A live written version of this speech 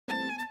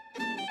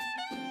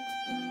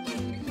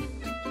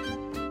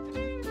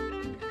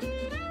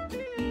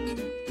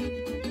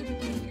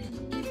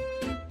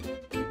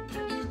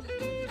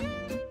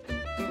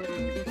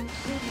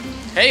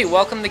Hey,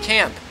 welcome to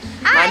camp.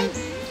 Hi.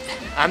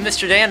 I'm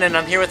Mr. Dan, and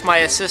I'm here with my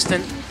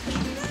assistant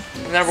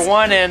number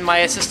 1 and my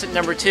assistant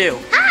number 2.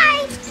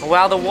 Hi.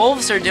 While the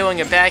wolves are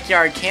doing a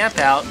backyard camp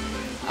out,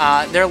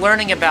 they're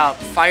learning about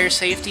fire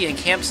safety and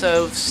camp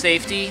stove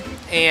safety,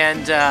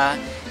 and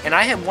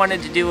I had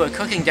wanted to do a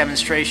cooking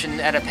demonstration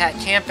at a pet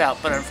camp out,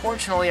 but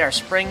unfortunately our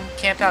spring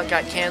camp out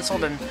got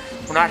canceled and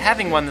we're not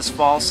having one this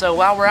fall. So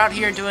while we're out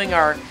here doing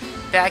our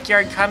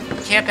backyard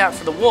camp out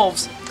for the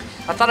wolves,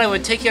 I thought I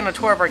would take you on a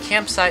tour of our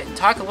campsite and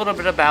talk a little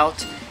bit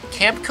about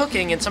camp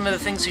cooking and some of the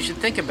things you should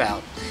think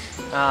about.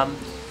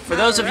 For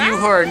those of you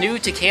who are new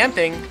to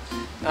camping,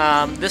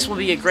 this will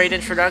be a great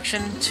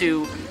introduction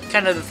to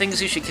kind of the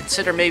things you should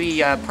consider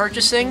maybe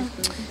purchasing.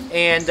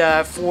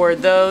 And for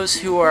those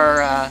who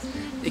are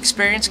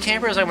experienced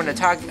campers, I'm going to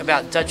talk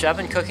about Dutch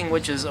oven cooking,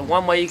 which is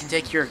one way you can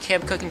take your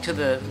camp cooking to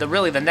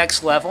the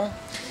next level.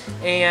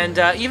 And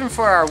even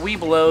for our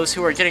Webelos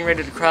who are getting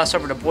ready to cross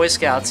over to Boy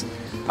Scouts,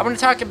 I'm going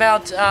to talk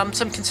about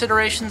some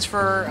considerations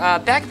for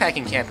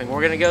backpacking camping.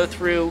 We're going to go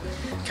through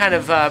kind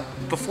of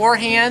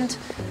beforehand,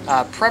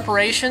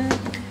 preparation,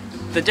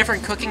 the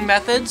different cooking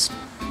methods,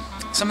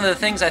 some of the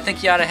things I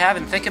think you ought to have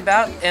and think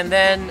about, and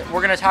then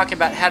we're going to talk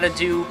about how to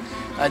do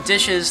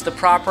dishes the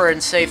proper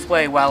and safe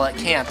way while at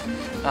camp,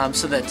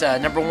 so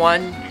that number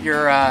 1,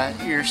 you're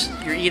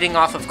eating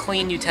off of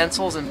clean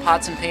utensils and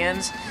pots and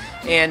pans,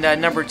 and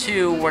number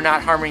 2, we're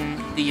not harming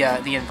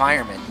the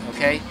environment.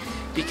 Okay,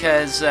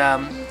 because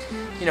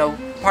you know,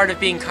 part of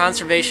being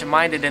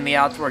conservation-minded in the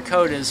outdoor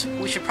code is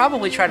we should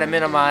probably try to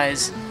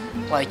minimize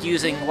like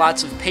using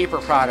lots of paper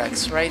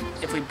products, right?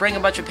 If we bring a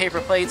bunch of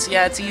paper plates,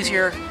 yeah, it's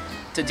easier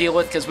to deal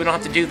with because we don't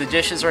have to do the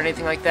dishes or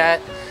anything like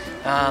that.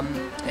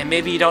 And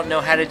maybe you don't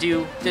know how to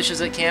do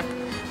dishes at camp.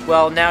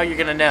 Well, now you're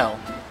gonna know,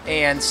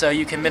 and so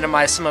you can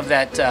minimize some of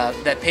that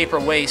that paper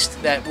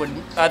waste that would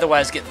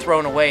otherwise get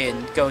thrown away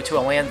and go to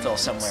a landfill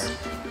somewhere.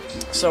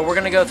 So we're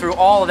gonna go through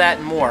all of that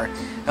and more.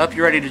 I hope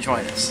you're ready to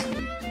join us.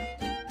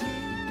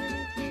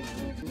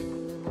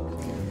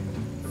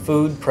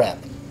 Food prep.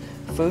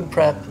 Food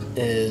prep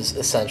is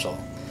essential.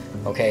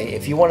 Okay,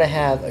 if you want to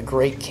have a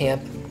great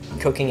camp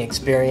cooking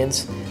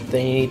experience,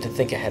 then you need to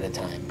think ahead of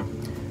time.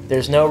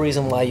 There's no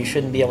reason why you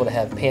shouldn't be able to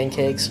have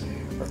pancakes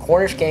or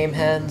Cornish game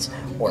hens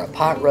or a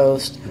pot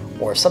roast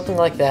or something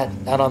like that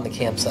out on the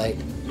campsite,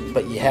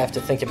 but you have to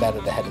think about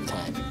it ahead of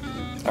time.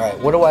 Alright,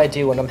 what do I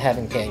do when I'm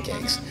having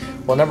pancakes?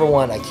 Well, number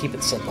 1, I keep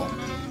it simple.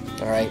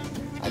 Alright,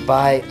 I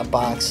buy a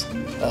box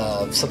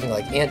of something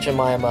like Aunt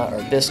Jemima or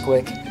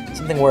Bisquick,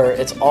 something where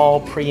it's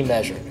all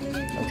pre-measured.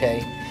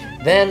 Okay,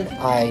 then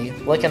I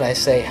look and I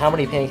say, how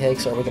many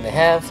pancakes are we going to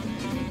have?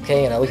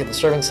 Okay, and I look at the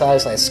serving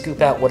size and I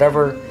scoop out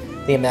whatever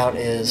the amount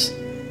is,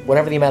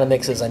 whatever the amount of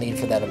mixes I need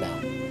for that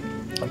amount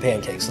of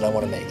pancakes that I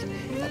want to make.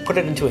 I put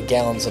it into a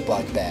gallon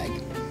Ziploc bag.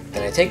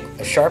 Then I take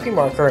a Sharpie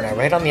marker and I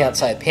write on the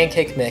outside,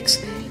 pancake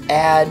mix,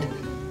 add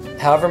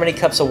however many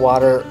cups of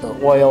water or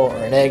oil or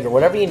an egg or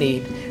whatever you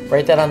need,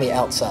 write that on the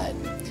outside.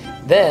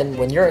 Then,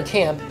 when you're in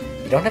camp,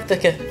 you don't have to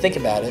think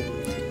about it.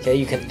 Okay,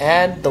 you can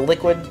add the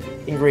liquid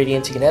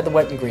ingredients, you can add the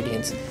wet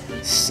ingredients,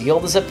 seal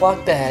the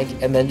Ziploc bag,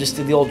 and then just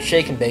do the old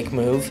shake and bake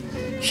move.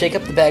 Shake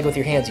up the bag with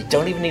your hands. You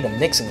don't even need a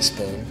mixing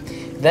spoon.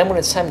 Then when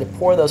it's time to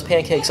pour those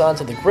pancakes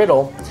onto the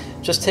griddle,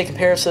 just take a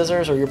pair of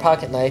scissors or your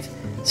pocket knife,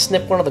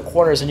 snip one of the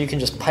corners, and you can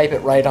just pipe it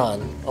right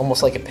on,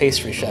 almost like a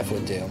pastry chef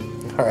would do.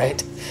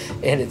 Alright?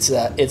 And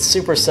it's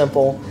super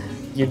simple.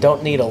 You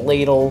don't need a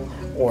ladle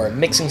or a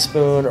mixing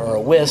spoon or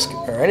a whisk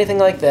or anything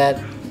like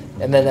that.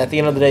 And then at the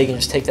end of the day, you can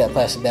just take that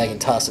plastic bag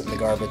and toss it in the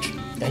garbage,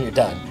 and you're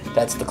done.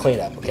 That's the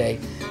cleanup, okay?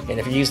 And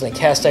if you're using a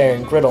cast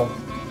iron griddle,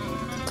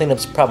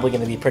 cleanup's probably going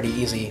to be pretty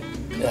easy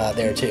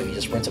there too. You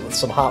just rinse it with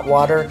some hot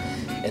water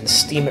and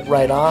steam it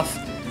right off,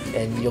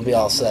 and you'll be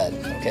all set,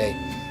 okay?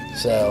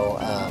 So,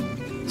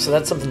 so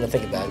that's something to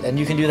think about. And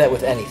you can do that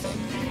with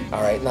anything,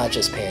 all right? Not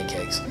just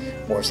pancakes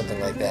or something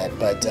like that.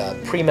 But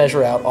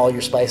pre-measure out all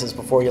your spices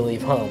before you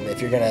leave home.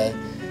 If you're going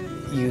to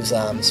use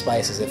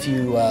spices. If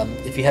you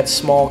have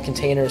small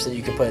containers that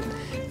you can put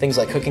things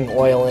like cooking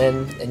oil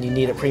in and you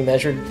need it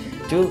pre-measured,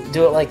 do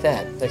it like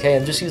that, okay?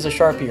 And just use a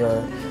Sharpie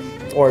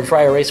or a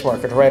dry erase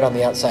marker to write on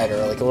the outside,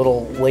 or like a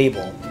little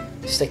label.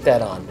 Stick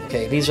that on,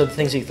 okay? These are the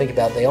things you think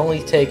about. They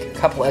only take a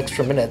couple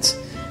extra minutes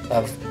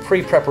of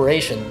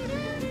pre-preparation,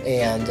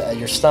 and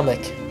your stomach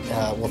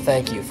will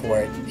thank you for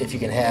it if you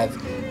can have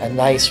a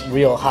nice,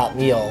 real hot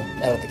meal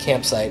out at the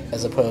campsite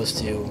as opposed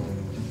to,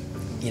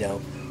 you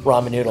know,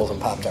 ramen noodles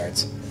and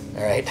Pop-Tarts,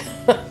 all right?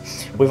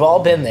 We've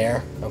all been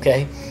there,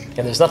 okay?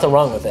 And there's nothing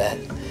wrong with that.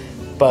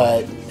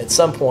 But at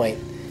some point,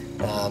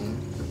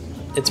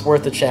 it's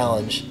worth the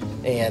challenge,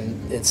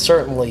 and it's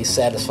certainly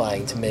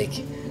satisfying to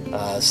make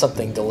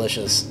something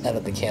delicious out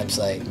of the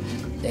campsite.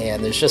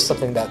 And there's just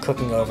something about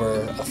cooking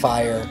over a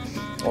fire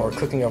or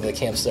cooking over the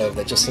camp stove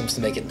that just seems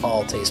to make it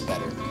all taste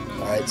better.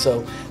 All right,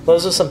 so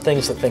those are some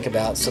things to think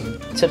about, some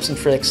tips and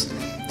tricks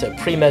to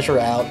pre-measure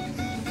out.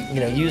 You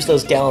know, use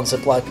those gallon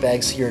Ziploc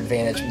bags to your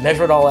advantage.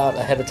 Measure it all out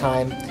ahead of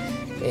time,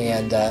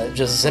 and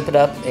just zip it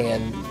up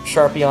and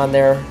Sharpie on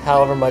there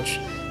however much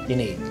you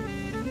need.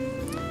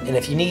 And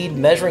if you need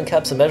measuring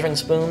cups and measuring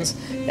spoons,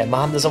 and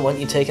Mom doesn't want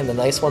you taking the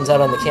nice ones out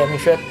on the camping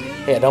trip,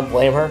 hey, I don't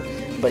blame her.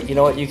 But you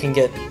know what? You can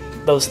get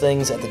those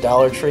things at the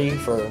Dollar Tree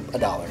for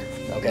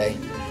 $1, okay?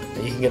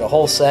 You can get a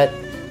whole set,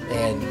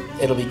 and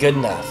it'll be good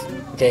enough,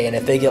 okay? And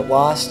if they get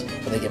lost,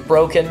 or they get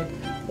broken,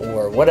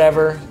 or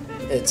whatever,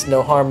 it's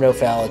no harm, no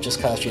foul. It just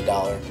costs you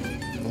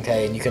 $1,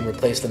 okay? And you can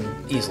replace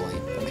them easily,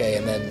 okay?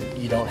 And then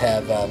you don't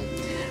have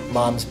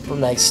Mom's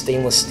nice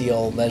stainless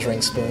steel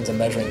measuring spoons and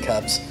measuring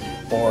cups,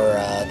 or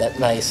that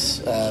nice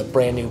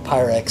brand new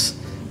Pyrex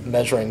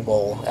measuring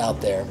bowl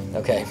out there,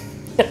 okay?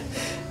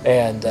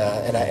 and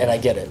I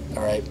get it,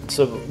 all right?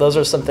 So those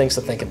are some things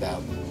to think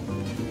about.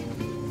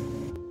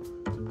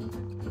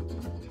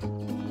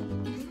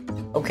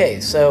 Okay,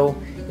 so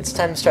it's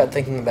time to start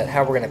thinking about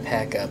how we're going to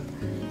pack up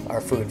our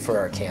food for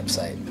our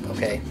campsite,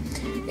 okay?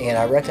 And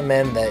I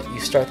recommend that you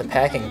start the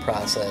packing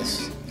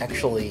process,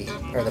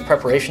 or the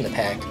preparation to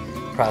pack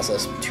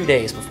process 2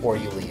 days before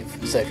you leave.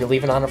 So if you're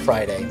leaving on a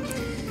Friday,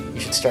 you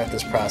should start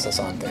this process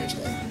on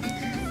Thursday.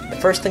 The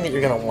first thing that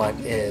you're going to want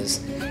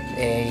is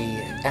a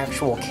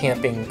actual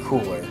camping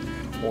cooler,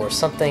 or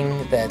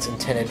something that's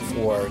intended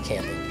for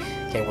camping.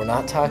 Okay, we're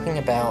not talking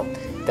about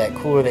that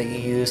cooler that you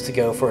use to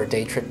go for a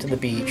day trip to the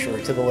beach or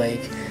to the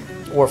lake,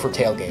 or for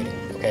tailgating.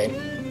 Okay,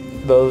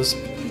 those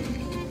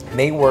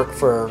may work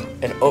for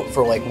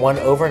like one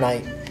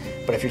overnight,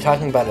 but if you're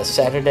talking about a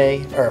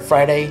Saturday or a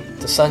Friday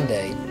to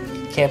Sunday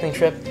camping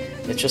trip,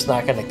 it's just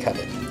not going to cut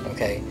it.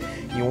 Okay,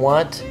 you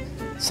want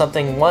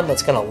something, one,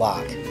 that's going to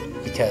lock,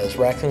 because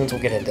raccoons will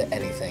get into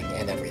anything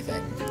and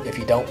everything if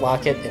you don't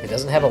lock it. If it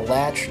doesn't have a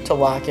latch to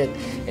lock it,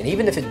 and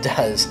even if it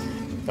does,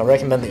 I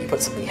recommend that you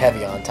put something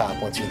heavy on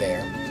top once you're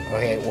there,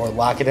 okay, or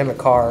lock it in a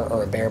car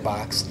or a bear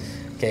box.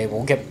 Okay,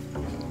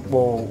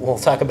 we'll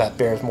talk about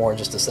bears more in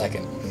just a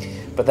second,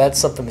 but that's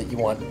something that you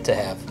want to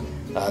have.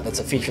 That's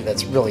a feature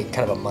that's really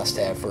kind of a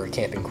must-have for a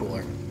camping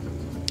cooler.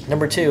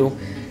 Number two,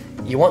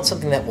 you want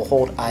something that will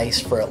hold ice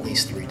for at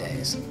least 3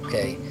 days.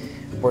 Okay,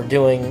 we're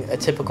doing a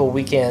typical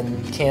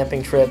weekend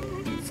camping trip,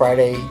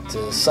 Friday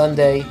to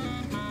Sunday.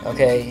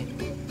 Okay,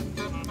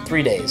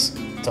 3 days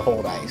to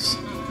hold ice.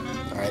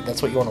 All right,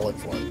 that's what you want to look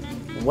for.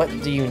 What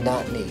do you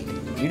not need?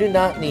 You do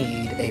not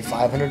need a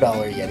 $500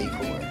 Yeti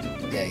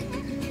cooler. Okay,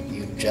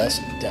 you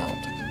just don't.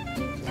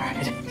 All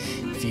right,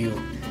 if you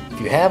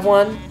have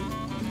one,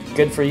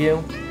 good for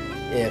you.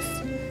 If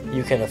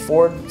you can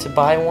afford to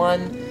buy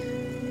one,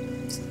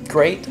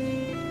 great.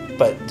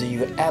 But do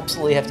you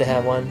absolutely have to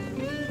have one?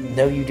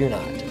 No, you do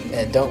not.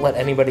 And don't let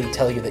anybody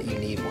tell you that you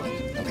need one,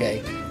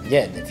 okay?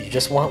 Again, if you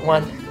just want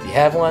one, if you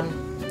have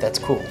one, that's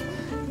cool.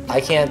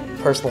 I can't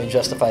personally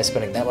justify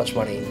spending that much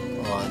money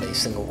on a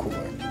single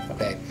cooler,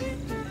 okay?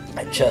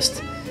 I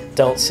just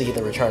don't see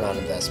the return on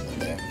investment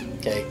there,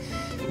 okay?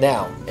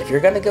 Now, if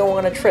you're going to go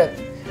on a trip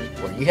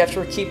where you have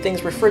to keep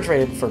things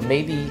refrigerated for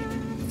maybe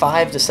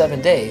 5 to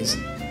 7 days,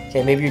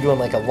 okay, maybe you're doing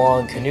like a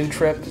long canoe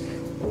trip,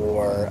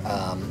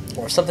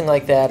 or something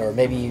like that, or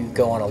maybe you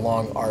go on a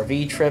long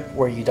RV trip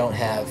where you don't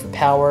have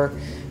power,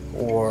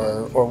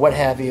 or what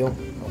have you.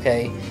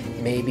 Okay,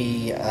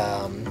 maybe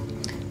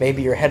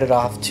you're headed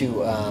off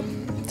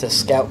to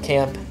scout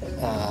camp,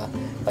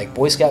 like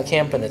Boy Scout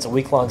camp, and it's a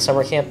week-long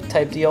summer camp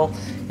type deal,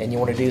 and you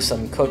want to do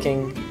some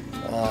cooking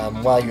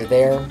while you're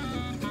there.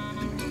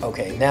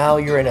 Okay, now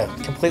you're in a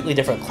completely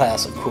different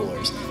class of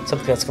coolers,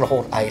 something that's going to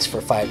hold ice for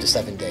 5 to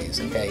 7 days.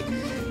 Okay,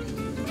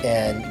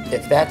 and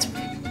if that's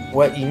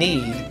what you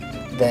need,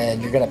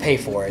 then you're going to pay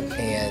for it,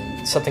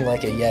 and something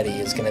like a Yeti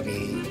is going to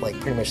be like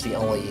pretty much the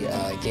only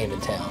game in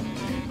town.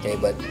 Okay,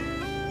 but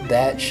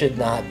that should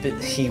not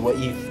be what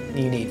you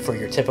need for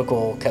your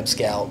typical Cub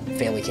Scout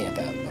family camp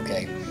out.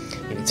 Okay,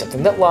 you need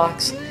something that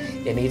locks.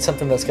 You need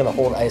something that's going to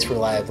hold ice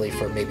reliably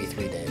for maybe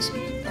 3 days.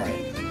 All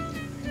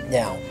right.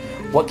 Now,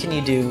 what can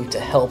you do to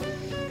help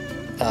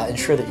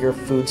ensure that your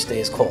food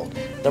stays cold?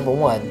 Number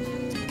one,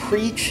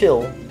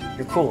 pre-chill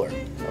your cooler.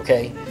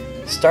 Okay.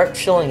 Start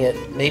chilling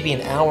it maybe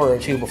an hour or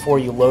two before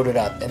you load it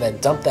up, and then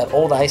dump that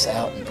old ice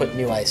out and put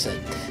new ice in.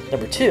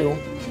 Number two,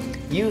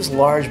 use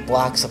large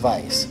blocks of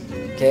ice.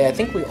 Okay, I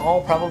think we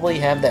all probably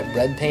have that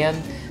bread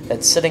pan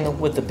that's sitting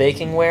with the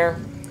bakingware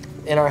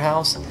in our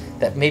house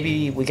that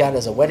maybe we got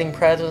as a wedding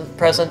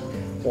present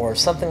or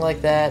something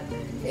like that,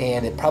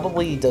 and it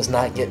probably does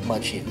not get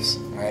much use.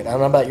 All right, I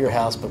don't know about your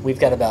house, but we've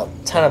got about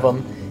 10 of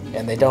them,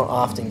 and they don't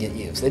often get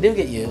used. They do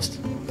get used,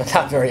 but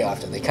not very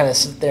often. They kind of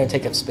sit there and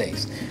take up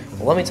space.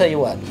 Well, let me tell you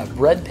what, a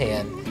bread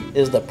pan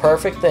is the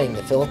perfect thing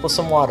to fill up with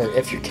some water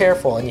if you're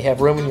careful and you have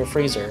room in your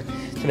freezer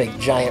to make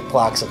giant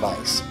blocks of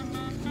ice.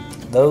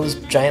 Those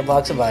giant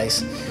blocks of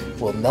ice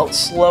will melt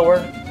slower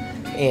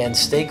and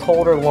stay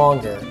colder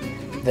longer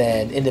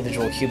than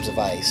individual cubes of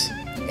ice.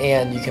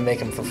 And you can make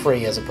them for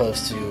free as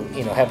opposed to,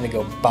 having to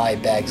go buy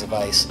bags of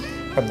ice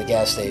from the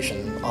gas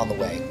station on the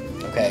way,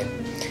 okay?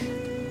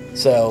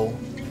 So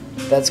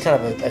that's kind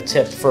of a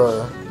tip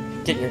for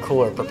getting your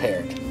cooler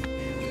prepared.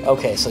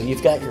 Okay, so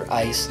you've got your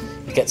ice,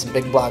 you've got some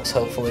big blocks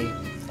hopefully.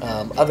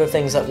 Other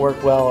things that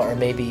work well are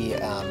maybe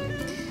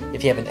if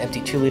if you have an empty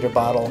 2-liter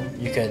bottle,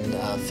 you can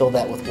fill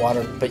that with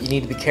water, but you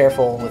need to be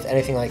careful with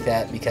anything like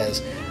that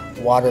because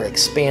water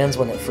expands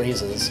when it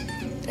freezes,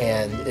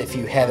 and if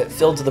you have it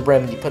filled to the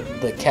brim and you put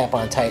the cap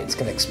on tight, it's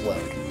going to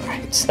explode. All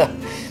right, so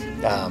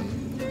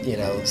you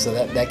know, so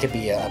that could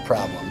be a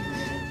problem.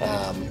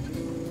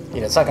 You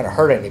know, it's not going to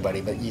hurt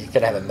anybody, but you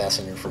could have a mess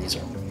in your freezer.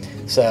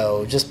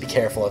 So just be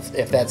careful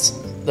if that's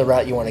the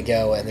route you want to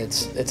go, and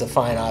it's a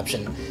fine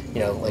option. You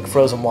know, like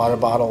frozen water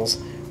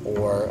bottles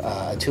or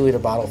a 2-liter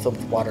bottle filled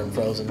with water and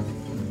frozen.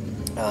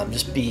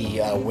 Just be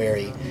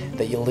wary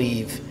that you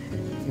leave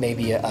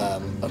maybe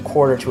a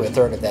quarter to a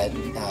third of that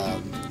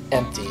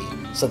empty,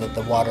 so that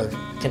the water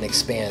can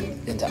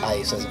expand into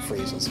ice as it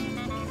freezes.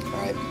 All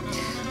right,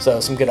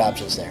 so some good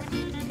options there.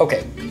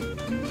 Okay,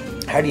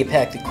 how do you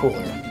pack the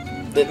cooler?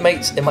 It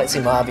might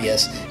seem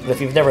obvious, but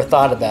if you've never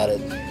thought about it,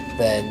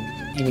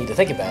 then you need to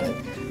think about it.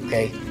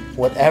 Okay,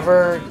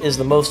 whatever is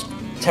the most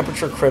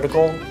temperature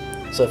critical.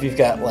 So if you've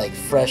got like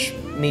fresh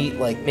meat,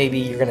 like maybe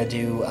you're gonna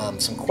do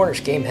some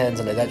Cornish game hens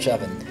in a Dutch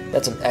oven,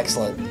 that's an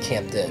excellent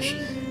camp dish.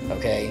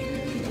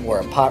 Okay, or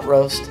a pot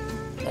roast.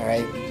 All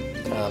right,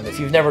 if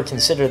you've never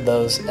considered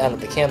those out at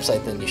the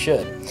campsite, then you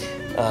should.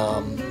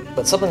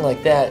 But something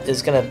like that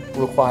is going to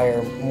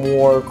require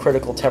more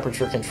critical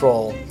temperature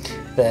control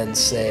than,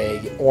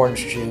 say,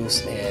 orange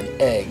juice and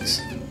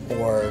eggs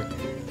or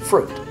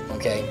fruit.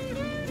 Okay,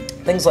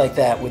 things like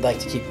that we'd like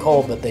to keep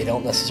cold, but they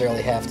don't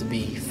necessarily have to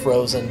be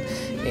frozen.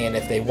 And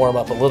if they warm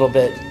up a little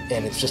bit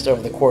and it's just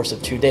over the course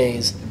of 2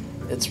 days,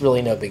 it's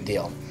really no big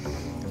deal.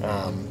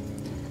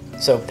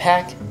 So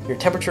pack your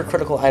temperature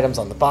critical items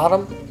on the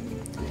bottom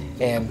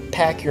and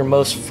pack your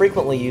most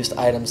frequently used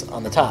items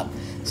on the top.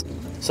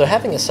 So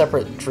having a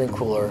separate drink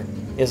cooler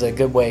is a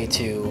good way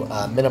to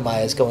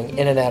minimize going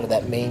in and out of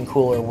that main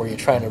cooler where you're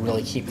trying to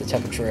really keep the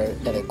temperature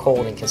at a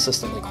cold and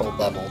consistently cold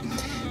level.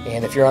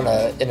 And if you're on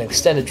an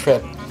extended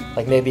trip,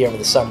 like maybe over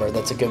the summer,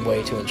 that's a good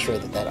way to ensure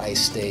that that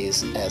ice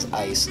stays as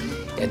ice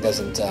and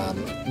doesn't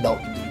melt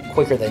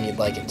quicker than you'd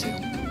like it to.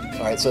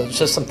 All right, so it's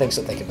just some things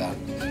to think about.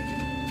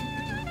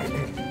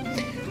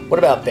 What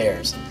about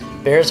bears?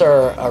 Bears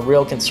are a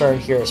real concern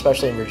here,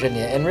 especially in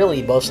Virginia, and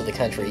really most of the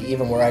country.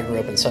 Even where I grew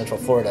up in Central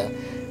Florida,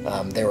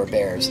 there were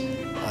bears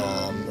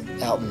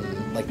out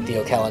in like the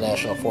Ocala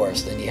National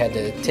Forest, and you had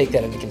to take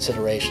that into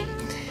consideration.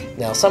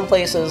 Now, some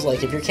places,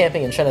 like if you're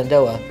camping in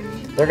Shenandoah,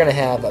 they're going to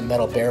have a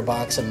metal bear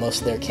box in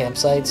most of their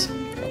campsites,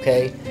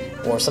 okay,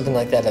 or something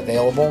like that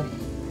available.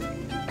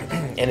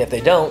 And if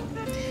they don't,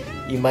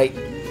 you're going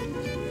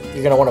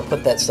to want to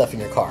put that stuff in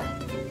your car,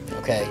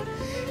 okay.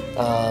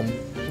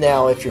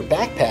 Now, if you're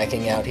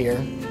backpacking out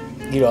here,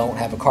 you don't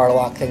have a car to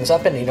lock things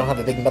up in, and you don't have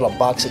a big metal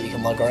box that you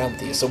can lug around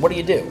with you. So what do?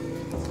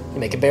 You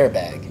make a bear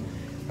bag,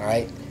 all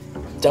right?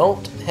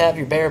 Don't have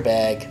your bear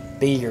bag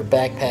be your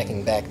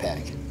backpacking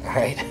backpack, all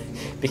right?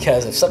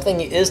 Because if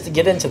something is to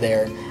get into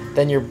there,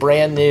 then your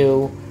brand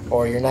new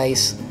or your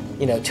nice,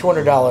 you know,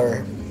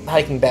 $200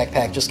 hiking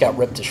backpack just got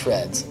ripped to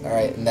shreds, all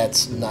right? And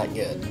that's not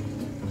good.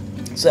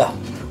 So,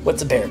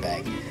 what's a bear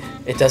bag?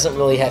 It doesn't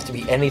really have to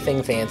be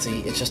anything fancy.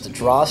 It's just a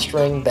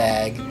drawstring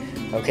bag,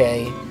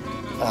 okay,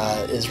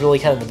 is really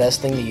kind of the best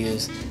thing to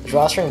use. A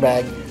drawstring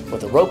bag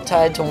with a rope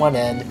tied to one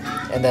end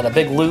and then a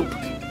big loop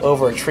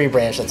over a tree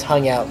branch that's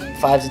hung out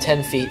 5 to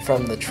 10 feet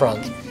from the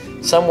trunk,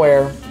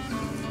 somewhere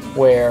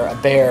where a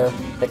bear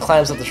that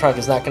climbs up the trunk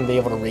is not going to be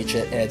able to reach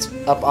it, and it's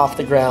up off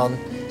the ground,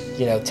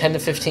 you know, 10 to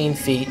 15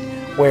 feet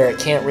where it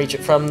can't reach it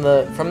from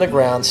the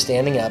ground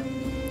standing up,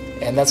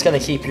 and that's going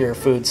to keep your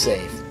food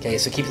safe. Okay,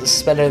 so keep it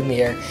suspended in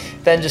the air.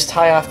 Then just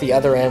tie off the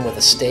other end with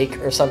a stake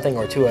or something,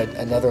 or to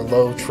another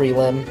low tree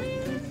limb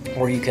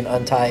where you can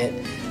untie it.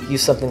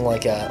 Use something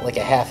like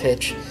a half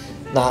hitch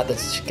knot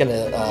that's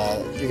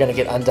you're gonna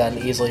get undone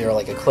easily, or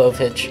like a clove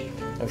hitch.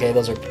 Okay,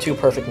 those are two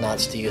perfect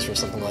knots to use for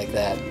something like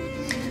that,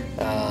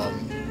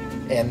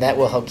 and that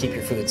will help keep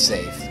your food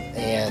safe.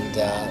 And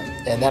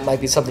that might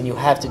be something you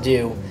have to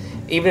do,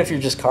 even if you're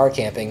just car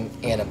camping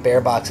and a bear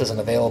box isn't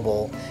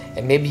available,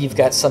 and maybe you've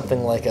got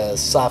something like a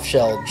soft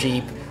shell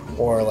Jeep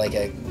or like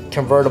a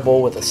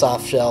convertible with a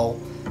soft shell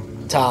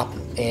top,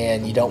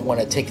 and you don't want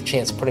to take the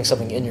chance of putting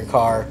something in your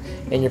car,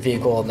 in your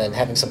vehicle, and then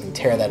having something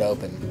tear that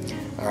open.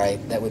 All right,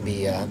 that'd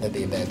be a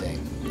bad thing.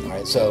 All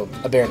right, so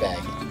a bear bag.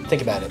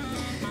 Think about it.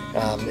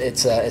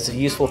 It's a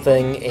useful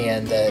thing,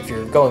 and if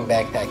you're going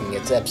backpacking,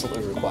 it's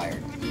absolutely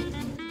required.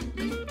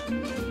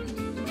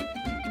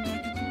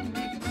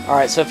 All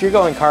right, so if you're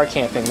going car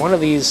camping, one of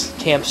these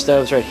camp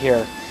stoves right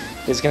here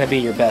is going to be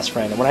your best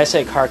friend. And when I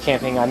say car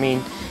camping, I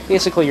mean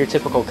basically your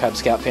typical Cub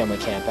Scout family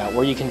camp out,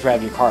 where you can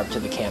drive your car up to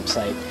the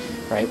campsite.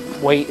 Right?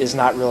 Weight is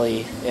not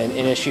really an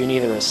issue,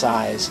 neither is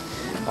size.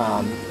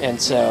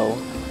 And so,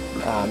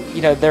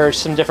 you know, there are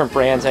some different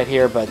brands out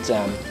here, but,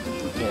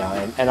 you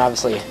know, and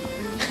obviously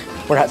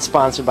we're not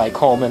sponsored by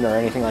Coleman or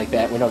anything like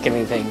that. We don't get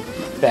anything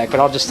back, but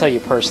I'll just tell you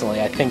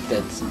personally, I think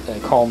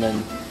that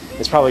Coleman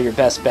is probably your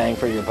best bang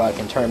for your buck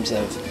in terms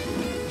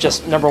of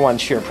just, number one,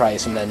 sheer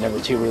price, and then number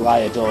two,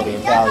 reliability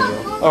and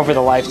value over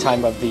the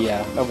lifetime of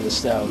the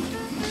stove.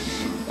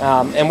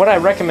 And what I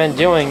recommend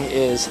doing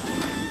is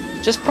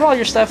just put all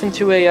your stuff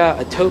into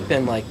a tote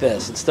bin like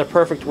this. It's the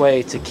perfect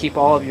way to keep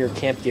all of your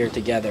camp gear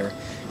together.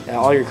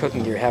 All your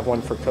cooking gear, have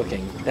one for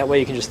cooking. That way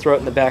you can just throw it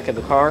in the back of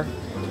the car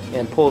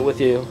and pull it with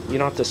you. You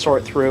don't have to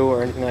sort through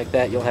or anything like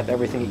that. You'll have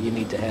everything that you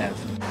need to have.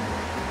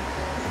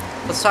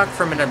 Let's talk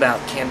for a minute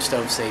about camp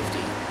stove safety.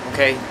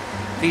 Okay,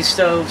 these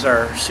stoves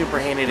are super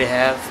handy to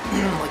have.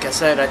 Like I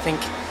said, I think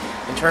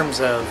in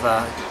terms of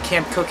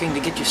camp cooking to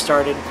get you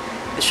started,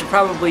 this should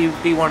probably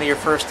be one of your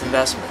first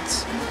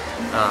investments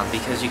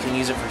because you can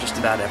use it for just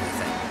about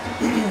everything.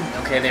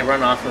 Okay, they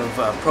run off of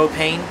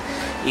propane.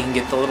 You can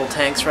get the little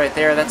tanks right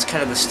there. That's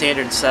kind of the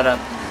standard setup.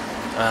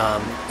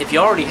 If you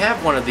already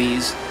have one of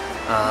these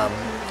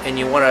and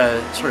you want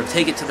to sort of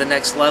take it to the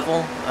next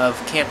level of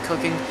camp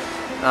cooking,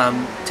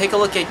 take a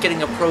look at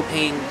getting a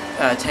propane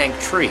tank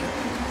tree,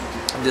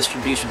 a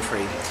distribution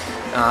tree.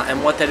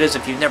 And what that is,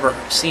 if you've never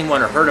seen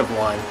one or heard of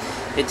one,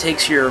 it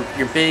takes your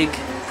big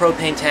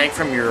propane tank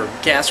from your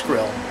gas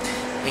grill,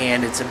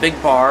 and it's a big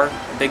bar,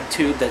 a big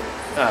tube that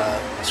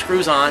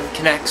screws on,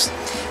 connects,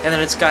 and then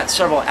it's got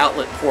several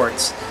outlet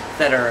ports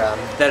that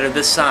are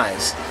this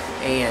size,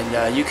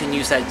 and you can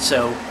use that.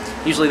 So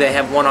usually they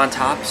have one on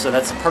top, so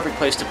that's the perfect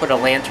place to put a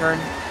lantern,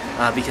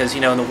 because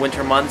you know in the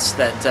winter months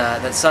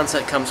that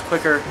sunset comes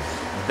quicker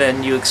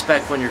than you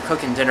expect when you're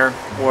cooking dinner,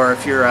 or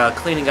if you're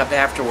cleaning up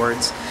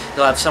afterwards,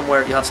 you'll have some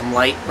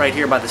light right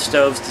here by the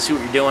stoves to see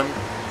what you're doing.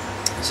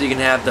 So you can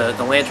have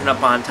the lantern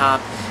up on top,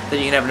 then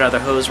you can have another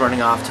hose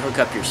running off to hook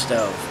up your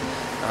stove.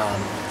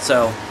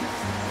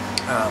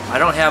 I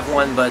don't have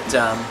one, but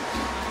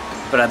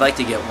I'd like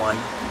to get one,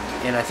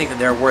 and I think that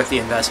they're worth the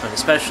investment,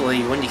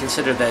 especially when you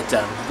consider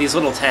that these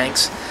little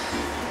tanks,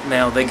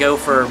 now they go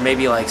for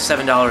maybe like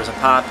 $7 a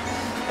pop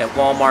at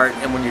Walmart,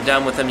 and when you're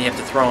done with them you have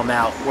to throw them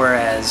out,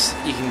 whereas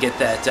you can get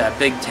that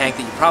big tank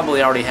that you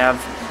probably already have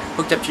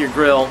hooked up to your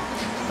grill,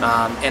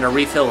 and a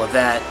refill of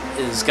that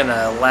is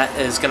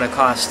gonna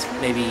cost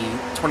maybe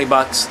 20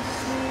 bucks,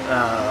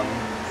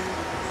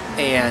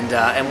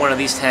 and one of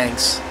these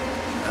tanks,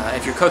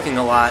 if you're cooking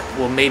a lot,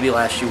 will maybe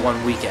last you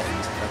one weekend.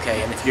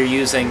 Okay, and if you're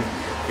using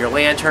your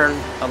lantern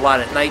a lot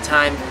at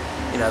nighttime,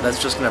 you know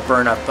that's just gonna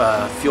burn up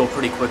fuel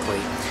pretty quickly.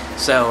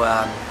 So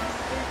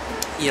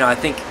you know, I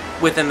think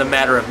within the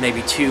matter of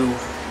maybe two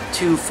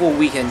full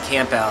weekend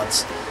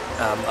campouts,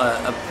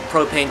 a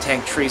propane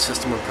tank tree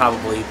system would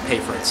probably pay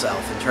for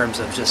itself in terms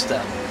of just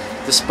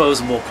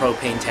disposable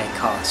propane tank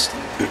cost.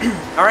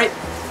 All right,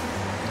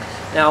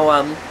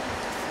 now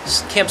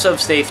camp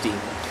stove safety.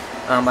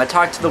 I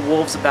talked to the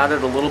wolves about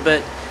it a little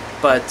bit,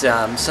 but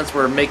since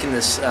we're making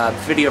this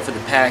video for the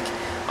pack,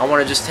 I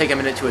want to just take a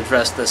minute to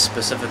address this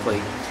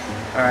specifically.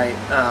 All right,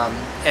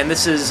 and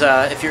this is,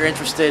 if you're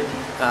interested,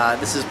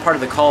 this is part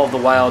of the Call of the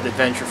Wild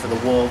adventure for the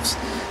wolves,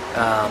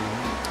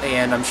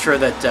 and I'm sure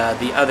that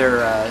the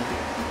other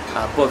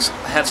books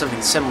have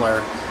something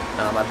similar.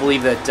 I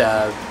believe that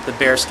the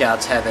Bear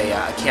Scouts have a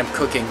camp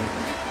cooking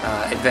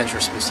adventure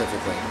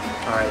specifically.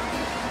 All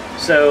right,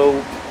 so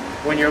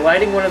when you're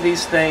lighting one of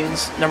these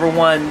things, number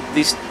one,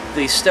 these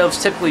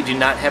stoves typically do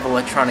not have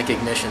electronic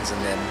ignitions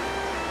in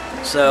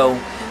them, so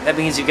that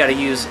means you've got to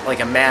use like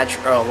a match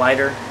or a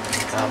lighter.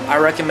 I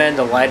recommend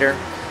a lighter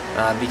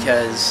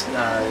because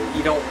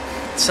you don't.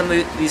 Some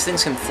of these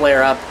things can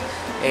flare up,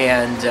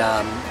 and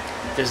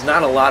there's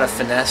not a lot of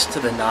finesse to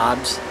the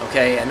knobs.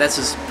 Okay, and this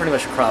is pretty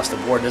much across the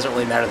board. It doesn't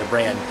really matter the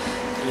brand.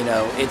 You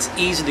know, it's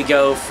easy to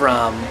go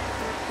from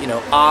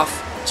off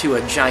to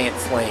a giant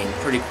flame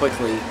pretty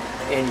quickly,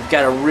 and you've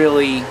got to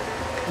really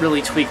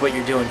tweak what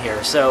you're doing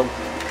here. So,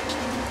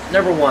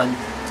 number one,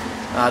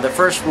 the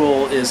first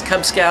rule is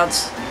Cub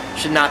Scouts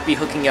should not be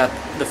hooking up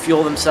the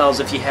fuel themselves.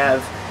 If you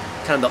have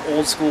kind of the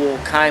old school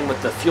kind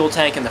with the fuel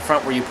tank in the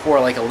front where you pour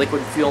like a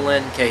liquid fuel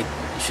in, okay,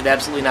 you should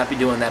absolutely not be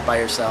doing that by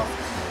yourself.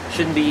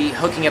 Shouldn't be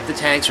hooking up the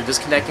tanks or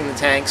disconnecting the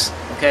tanks,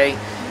 okay?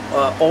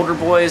 Older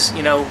boys,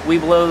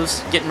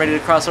 Webelos, getting ready to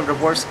cross over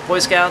to Boy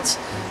Scouts,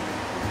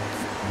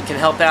 you can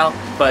help out,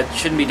 but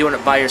shouldn't be doing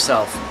it by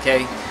yourself,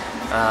 okay?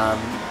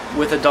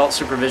 With adult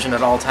supervision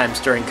at all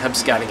times during Cub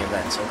Scouting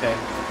events, okay?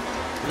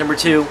 Number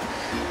two,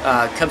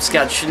 Cub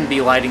Scouts shouldn't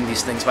be lighting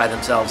these things by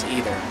themselves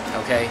either,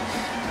 okay?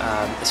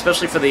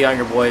 Especially for the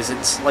younger boys,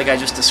 it's like I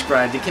just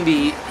described, it can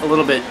be a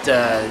little bit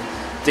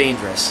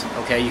dangerous,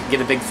 okay? You can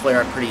get a big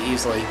flare up pretty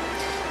easily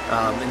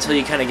until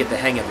you kind of get the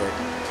hang of it.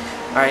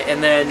 Alright,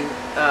 and then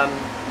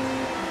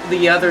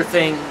the other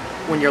thing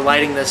when you're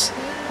lighting this,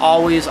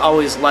 always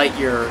light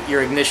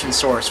your ignition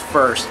source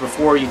first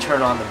before you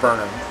turn on the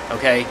burner,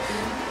 okay?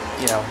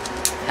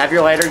 Have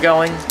your lighter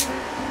going,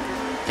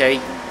 okay?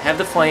 Have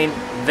the flame,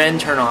 then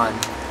turn on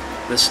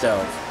the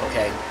stove,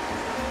 okay?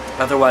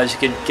 Otherwise you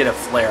could get a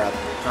flare-up.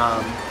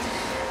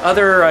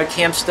 Other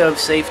camp stove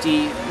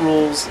safety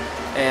rules,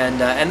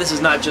 and this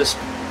is not just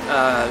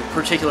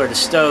particular to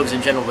stoves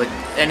in general, but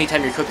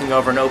anytime you're cooking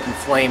over an open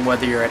flame,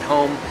 whether you're at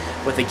home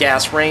with a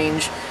gas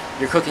range,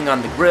 you're cooking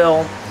on the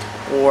grill,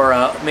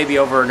 or maybe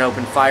over an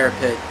open fire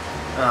pit,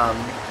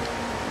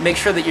 make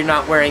sure that you're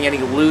not wearing any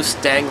loose,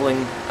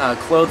 dangling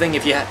clothing.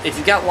 If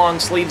you've got long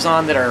sleeves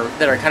on that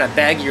are kind of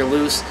baggy or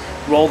loose,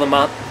 roll them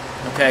up,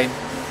 okay?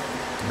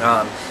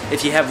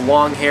 If you have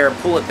long hair,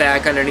 pull it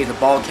back underneath a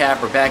ball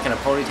cap or back in a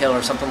ponytail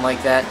or something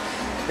like that.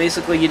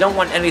 Basically, you don't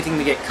want anything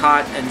to get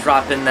caught and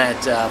drop in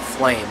that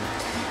flame.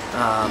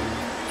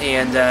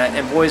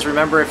 And boys,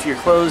 remember, if your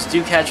clothes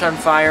do catch on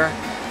fire,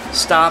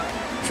 stop,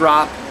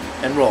 drop,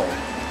 and roll.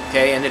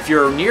 Okay, and if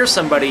you're near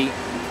somebody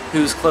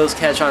whose clothes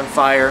catch on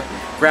fire,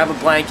 grab a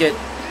blanket,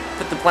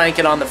 put the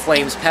blanket on the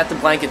flames, pat the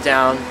blanket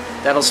down.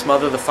 That'll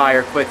smother the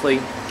fire quickly,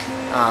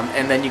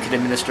 and then you can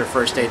administer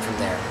first aid from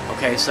there.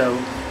 Okay, so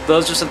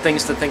those are some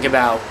things to think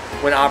about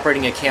when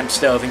operating a camp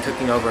stove and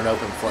cooking over an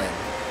open flame.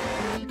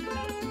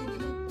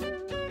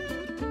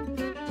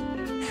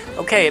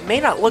 Okay, it may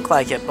not look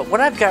like it, but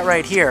what I've got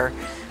right here,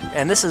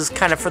 and this is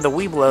kind of for the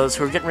Webelos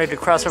who are getting ready to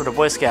cross over to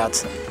Boy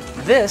Scouts,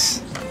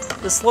 this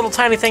little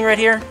tiny thing right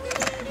here,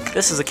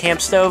 this is a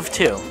camp stove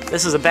too.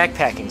 This is a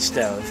backpacking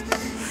stove.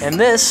 And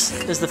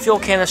this is the fuel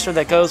canister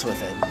that goes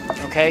with it,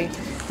 okay?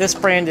 This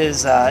brand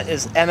is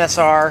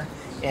MSR,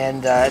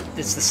 and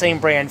it's the same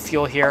brand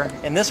fuel here.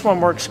 And this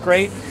one works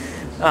great.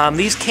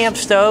 These camp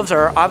stoves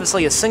are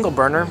obviously a single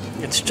burner.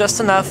 It's just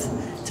enough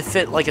to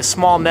fit like a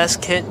small mess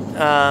kit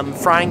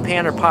frying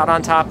pan or pot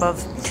on top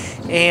of.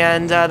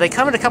 And they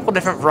come in a couple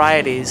different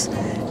varieties.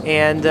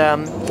 And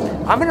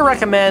I'm going to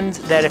recommend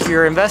that if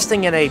you're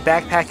investing in a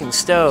backpacking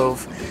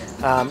stove,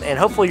 and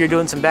hopefully you're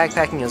doing some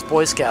backpacking as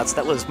Boy Scouts,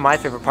 that was my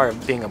favorite part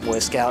of being a Boy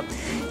Scout,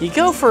 you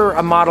go for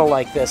a model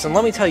like this, and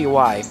let me tell you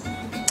why.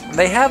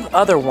 They have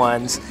other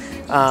ones.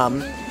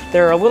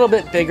 They're a little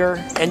bit bigger,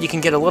 and you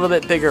can get a little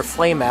bit bigger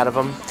flame out of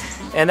them,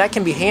 and that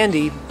can be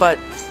handy, but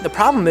the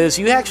problem is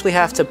you actually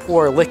have to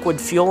pour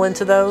liquid fuel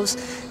into those,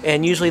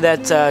 and usually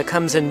that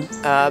comes in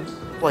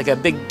like a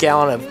big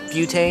gallon of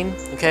butane,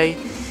 okay?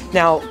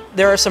 Now,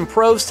 there are some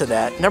pros to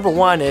that. Number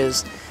one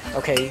is,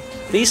 okay,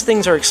 these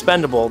things are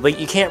expendable, but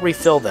you can't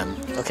refill them,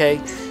 okay?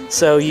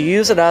 So you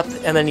use it up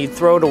and then you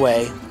throw it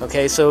away,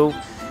 okay? So,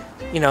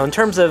 you know, in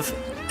terms of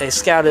a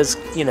scout is,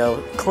 you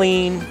know,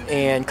 clean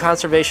and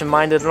conservation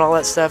minded and all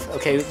that stuff,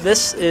 okay,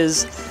 this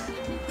is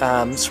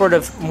sort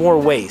of more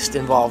waste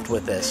involved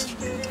with this.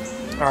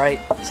 All right,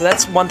 so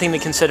that's one thing to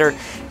consider.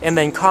 And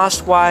then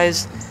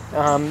cost-wise,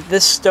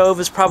 this stove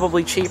is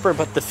probably cheaper,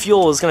 but the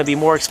fuel is going to be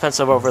more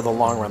expensive over the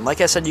long run.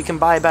 Like I said, you can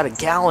buy about a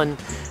gallon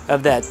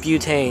of that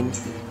butane,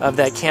 of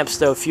that camp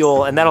stove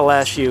fuel, and that'll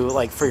last you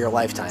like for your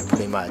lifetime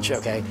pretty much,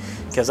 okay?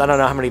 Because I don't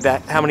know how many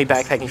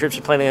backpacking trips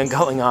you're planning on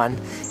going on,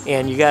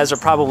 and you guys are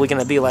probably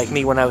going to be like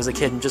me when I was a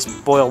kid and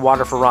just boil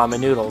water for ramen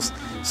noodles.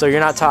 So you're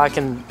not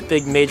talking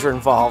big major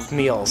involved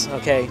meals,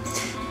 okay?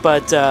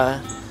 But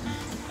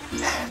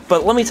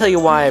let me tell you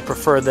why I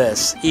prefer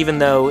this, even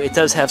though it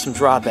does have some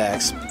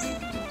drawbacks.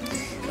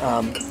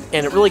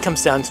 And it really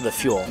comes down to the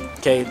fuel,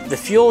 okay? The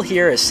fuel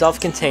here is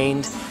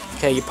self-contained,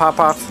 okay? You pop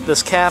off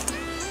this cap,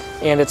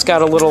 and it's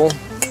got a little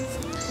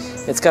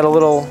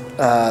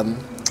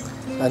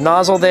a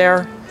nozzle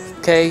there,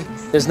 okay?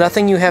 There's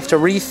nothing you have to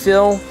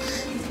refill.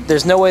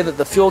 There's no way that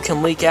the fuel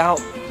can leak out,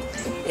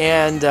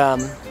 and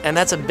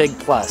that's a big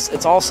plus.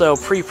 It's also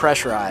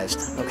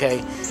pre-pressurized,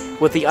 okay?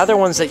 With the other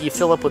ones that you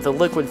fill up with the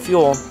liquid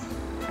fuel,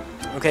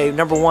 okay,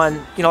 number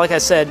one, you know, like I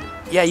said,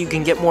 yeah, you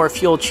can get more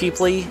fuel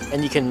cheaply,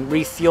 and you can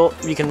refill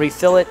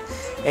it,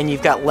 and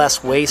you've got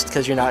less waste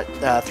because you're not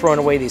throwing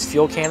away these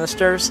fuel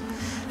canisters.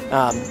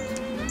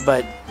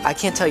 But I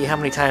can't tell you how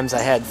many times I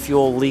had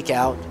fuel leak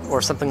out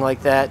or something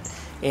like that,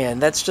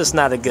 and that's just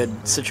not a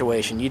good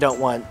situation. You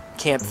don't want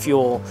camp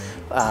fuel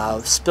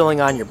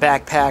spilling on your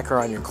backpack or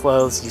on your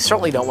clothes. You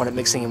certainly don't want it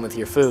mixing in with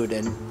your food,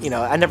 and you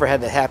know, I never had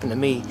that happen to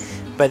me,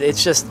 but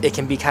it's just, it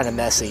can be kind of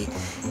messy.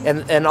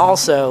 And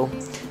also,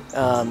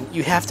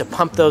 you have to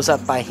pump those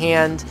up by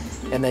hand,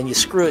 and then you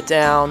screw it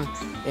down,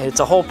 and it's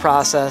a whole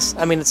process.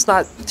 I mean, it's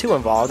not too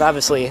involved.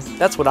 Obviously,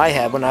 that's what I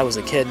had when I was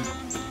a kid,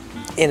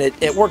 and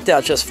it worked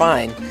out just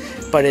fine,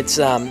 but it's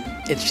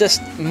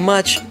just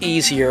much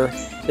easier.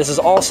 This is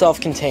all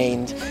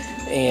self-contained,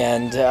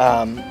 and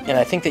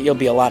I think that you'll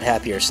be a lot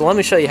happier. So let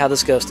me show you how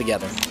this goes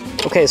together.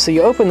 Okay, so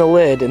you open the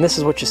lid, and this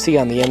is what you see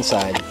on the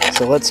inside.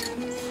 So let's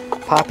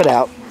pop it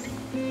out.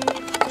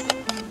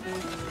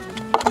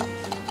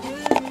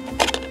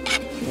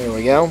 There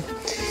we go.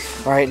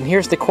 All right, and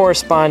here's the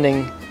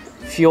corresponding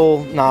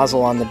fuel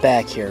nozzle on the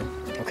back here,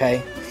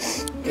 okay?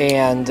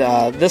 And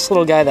this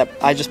little guy that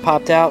I just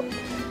popped out,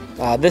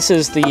 this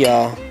is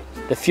the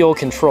fuel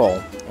control,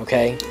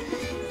 okay?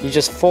 You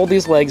just fold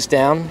these legs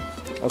down,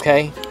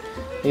 okay?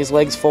 These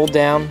legs fold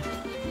down,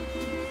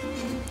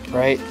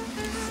 right?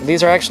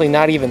 These are actually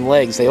not even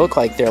legs. They look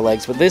like they're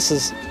legs, but this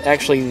is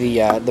actually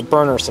the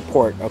burner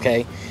support,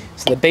 okay?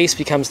 So the base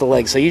becomes the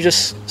leg. So you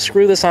just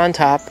screw this on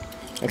top,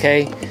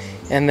 okay?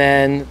 And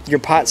then your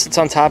pot sits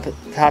on top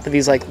of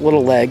these like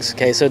little legs,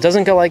 okay? So it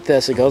doesn't go like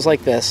this, it goes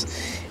like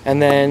this.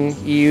 And then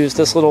you use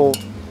this little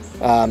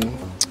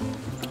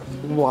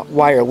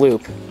wire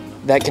loop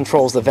that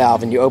controls the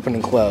valve, and you open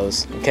and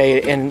close,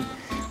 okay? And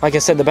like I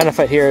said, the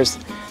benefit here is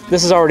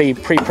this is already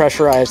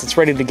pre-pressurized, it's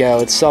ready to go,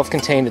 it's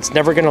self-contained, it's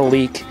never gonna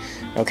leak,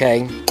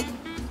 okay?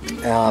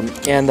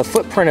 And the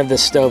footprint of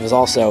this stove is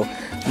also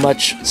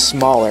much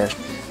smaller.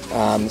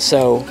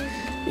 So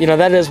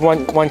that is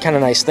one kind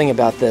of nice thing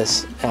about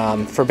this.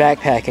 For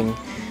backpacking,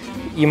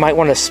 you might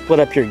want to split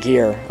up your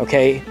gear,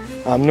 okay?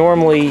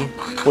 Normally,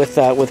 with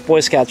Boy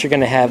Scouts, you're going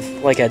to have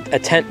like a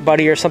tent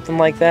buddy or something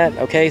like that,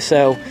 okay?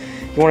 So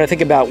you want to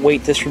think about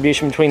weight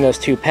distribution between those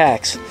two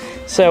packs.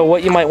 So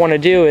what you might want to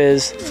do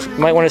is, you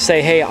might want to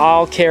say, hey,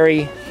 I'll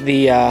carry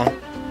the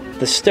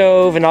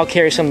stove and I'll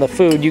carry some of the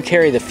food, you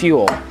carry the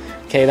fuel.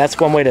 Okay, that's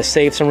one way to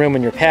save some room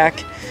in your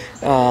pack.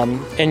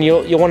 And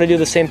you'll want to do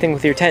the same thing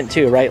with your tent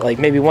too, right? Like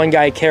maybe one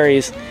guy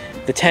carries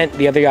the tent,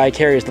 the other guy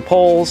carries the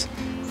poles,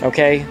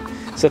 okay?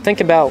 So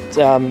think about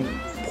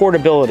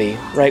portability,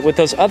 right? With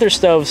those other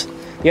stoves,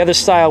 the other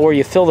style where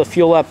you fill the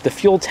fuel up, the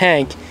fuel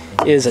tank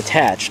is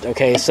attached,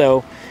 okay?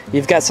 So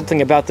you've got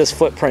something about this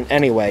footprint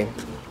anyway,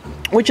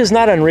 which is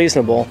not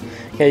unreasonable.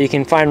 Yeah, you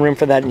can find room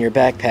for that in your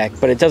backpack,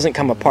 but it doesn't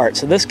come apart.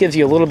 So this gives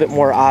you a little bit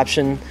more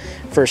option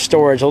for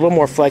storage, a little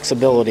more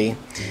flexibility.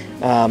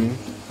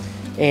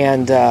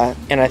 And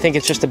I think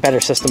it's just a better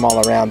system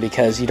all around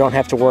because you don't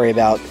have to worry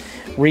about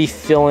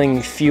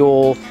refilling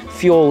fuel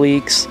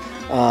leaks,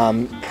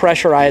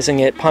 pressurizing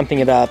it, pumping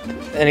it up,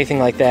 anything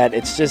like that.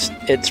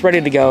 It's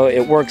ready to go.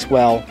 It works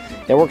well.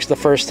 It works the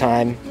first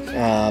time.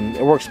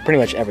 It works pretty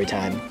much every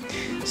time.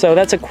 So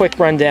that's a quick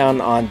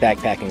rundown on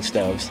backpacking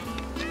stoves.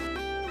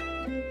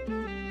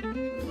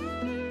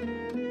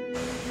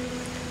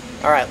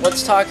 Alright,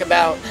 let's talk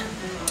about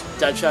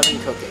Dutch oven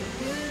cooking.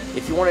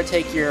 If you want to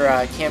take your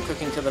camp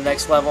cooking to the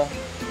next level,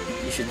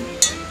 you should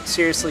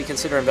seriously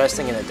consider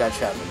investing in a Dutch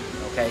oven,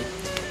 okay?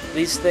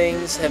 These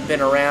things have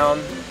been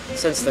around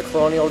since the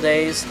colonial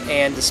days,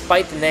 and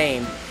despite the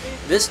name,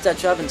 this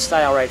Dutch oven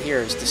style right here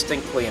is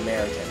distinctly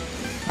American.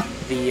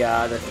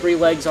 The three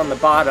legs on the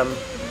bottom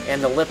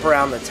and the lip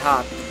around the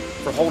top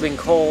for holding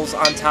coals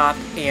on top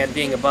and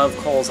being above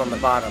coals on the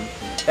bottom.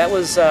 That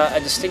was a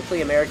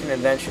distinctly American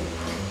invention.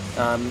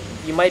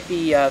 You might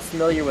be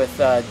familiar with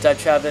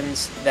Dutch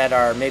ovens that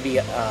are maybe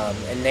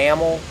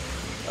enamel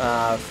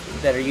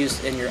that are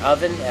used in your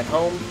oven at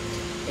home,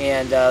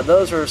 and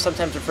those are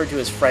sometimes referred to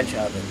as French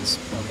ovens,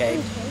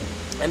 okay?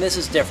 And this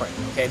is different,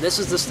 okay? This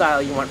is the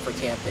style you want for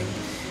camping,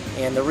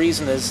 and the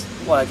reason is,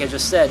 well, like I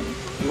just said,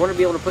 you want to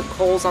be able to put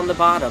coals on the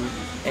bottom,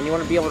 and you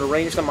want to be able to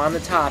arrange them on the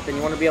top, and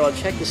you want to be able to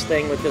check this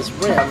thing with this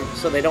rim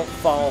so they don't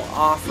fall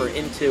off or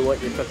into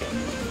what you're cooking.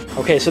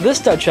 Okay, so this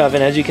Dutch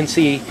oven, as you can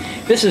see,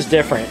 this is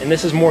different, and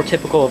this is more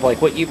typical of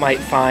like what you might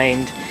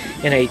find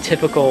in a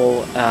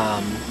typical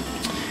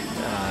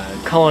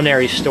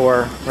culinary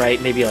store,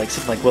 right? Maybe like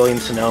something like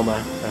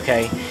Williams-Sonoma,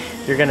 okay?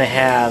 You're going to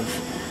have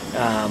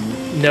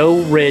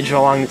no ridge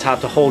along the top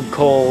to hold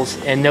coals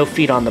and no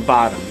feet on the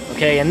bottom,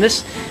 okay? And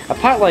a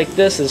pot like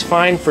this is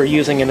fine for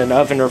using in an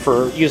oven or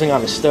for using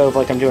on a stove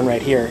like I'm doing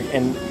right here.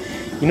 And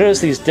you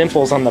notice these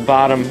dimples on the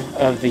bottom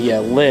of the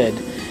lid,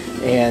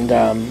 and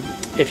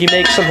if you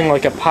make something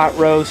like a pot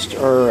roast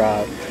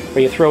or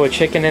you throw a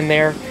chicken in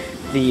there,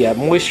 the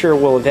moisture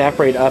will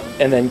evaporate up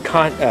and then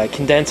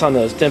condense on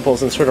those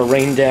dimples and sort of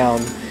rain down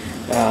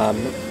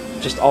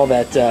just all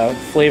that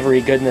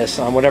flavory goodness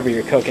on whatever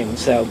you're cooking.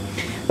 So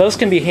those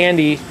can be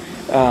handy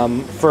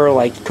for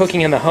like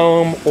cooking in the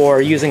home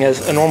or using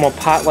as a normal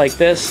pot like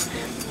this,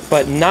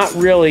 but not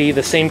really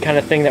the same kind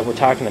of thing that we're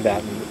talking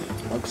about.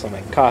 Looks like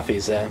my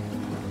coffee's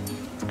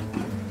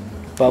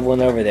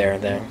bubbling over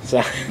there.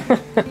 So.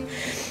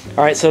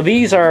 All right, so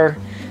these are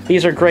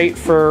great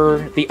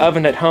for the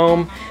oven at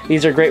home.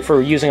 These are great for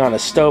using on a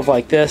stove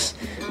like this,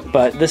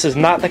 but this is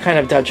not the kind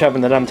of Dutch oven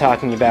that I'm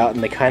talking about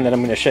and the kind that I'm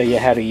going to show you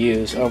how to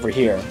use over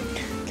here.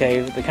 Okay,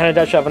 the kind of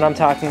Dutch oven I'm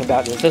talking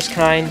about is this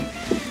kind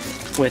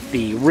with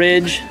the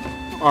ridge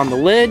on the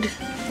lid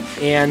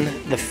and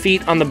the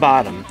feet on the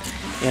bottom.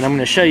 And I'm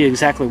going to show you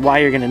exactly why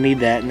you're going to need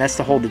that, and that's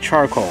to hold the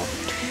charcoal.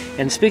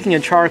 And speaking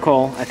of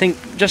charcoal, I think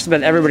just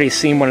about everybody's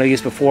seen one of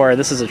these before.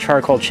 This is a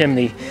charcoal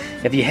chimney.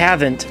 If you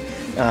haven't,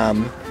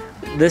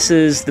 this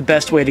is the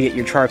best way to get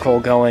your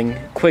charcoal going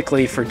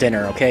quickly for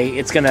dinner, okay?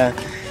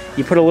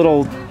 You put a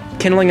little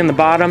kindling in the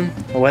bottom,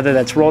 whether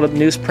that's rolled up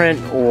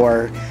newsprint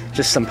or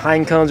just some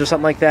pine cones or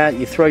something like that.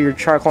 You throw your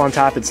charcoal on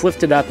top, it's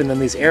lifted up, and then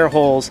these air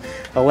holes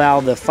allow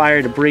the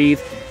fire to breathe.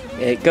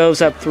 It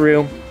goes up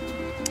through.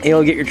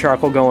 It'll get your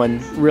charcoal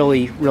going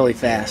really, really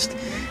fast.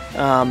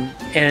 And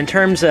in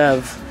terms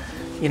of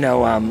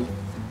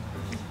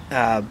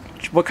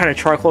what kind of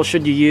charcoal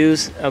should you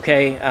use?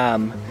 Okay,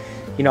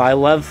 I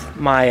love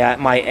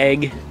my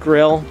egg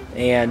grill,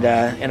 and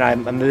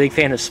I'm a big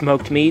fan of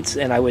smoked meats,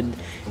 and I would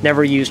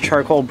never use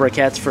charcoal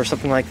briquettes for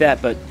something like that.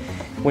 But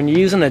when you're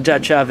using a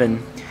Dutch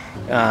oven,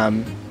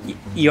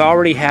 you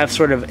already have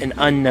sort of an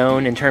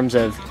unknown in terms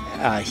of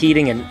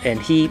heating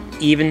and heat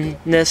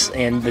evenness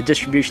and the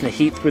distribution of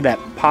heat through that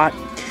pot.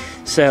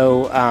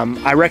 So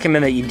I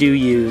recommend that you do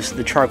use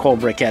the charcoal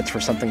briquettes for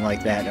something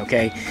like that,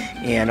 okay?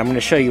 And I'm going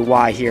to show you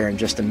why here in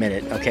just a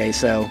minute, okay?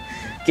 So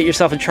get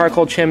yourself a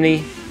charcoal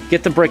chimney,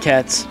 get the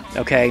briquettes,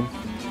 okay?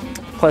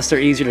 Plus they're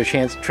easier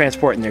to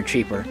transport and they're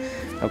cheaper,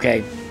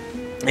 okay?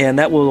 And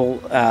that will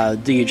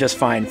do you just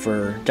fine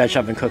for Dutch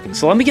oven cooking.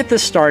 So let me get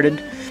this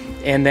started,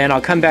 and then I'll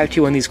come back to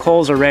you when these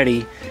coals are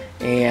ready,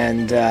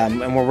 and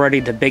we're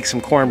ready to bake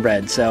some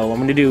cornbread. So I'm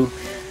going to do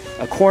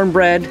a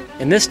cornbread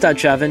in this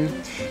Dutch oven,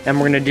 and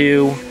we're going to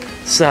do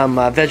some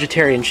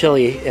vegetarian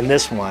chili in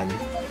this one.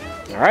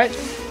 All right.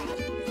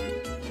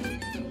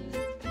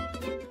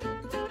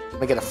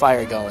 Let me get a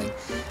fire going.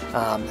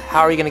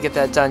 How are you going to get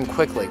that done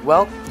quickly?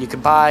 Well, you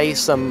could buy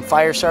some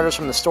fire starters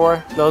from the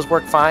store. Those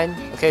work fine.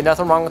 Okay,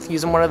 nothing wrong with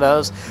using one of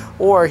those.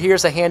 Or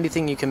here's a handy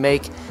thing you can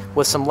make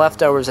with some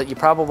leftovers that you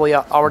probably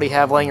already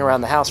have laying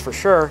around the house for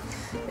sure,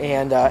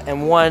 and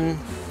one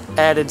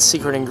added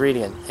secret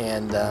ingredient.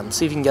 And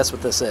see if you can guess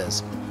what this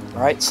is.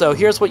 All right. So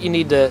here's what you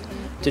need to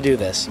do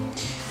this.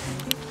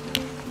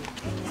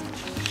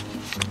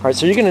 All right.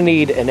 So you're going to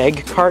need an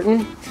egg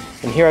carton.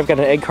 And here I've got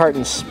an egg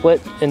carton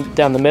split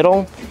down the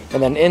middle,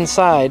 and then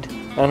inside,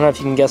 I don't know if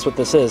you can guess what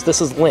this is.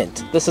 This is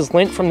lint. This is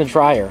lint from the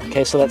dryer.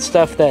 Okay, so that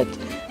stuff that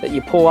you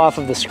pull off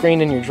of the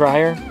screen in your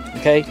dryer.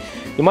 Okay,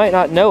 you might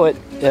not know it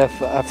if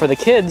for the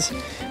kids,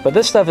 but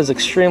this stuff is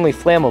extremely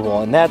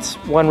flammable, and that's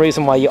one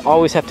reason why you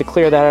always have to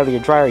clear that out of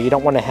your dryer. You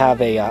don't want to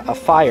have a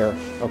fire.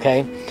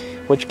 Okay,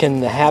 which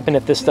can happen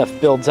if this stuff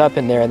builds up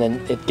in there and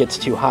then it gets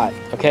too hot.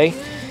 Okay,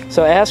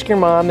 so ask your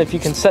mom if you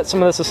can set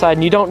some of this aside,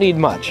 and you don't need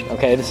much.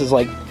 Okay, this is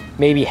like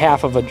maybe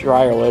half of a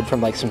dryer load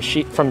from like some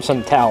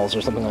towels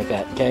or something like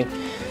that. Okay,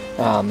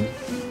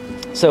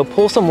 so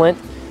pull some lint,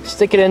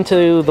 stick it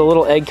into the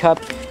little egg cup.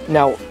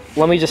 Now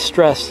let me just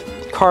stress,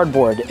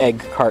 cardboard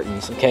egg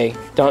cartons. Okay,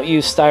 don't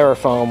use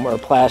styrofoam or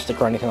plastic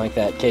or anything like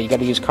that. Okay, you got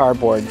to use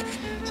cardboard,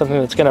 something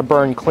that's going to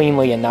burn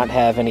cleanly and not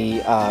have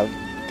any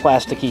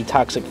plasticky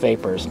toxic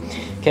vapors.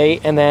 Okay,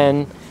 and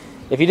then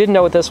if you didn't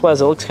know what this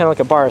was, it looks kind of like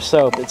a bar of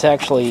soap. It's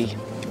actually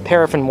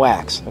paraffin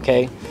wax.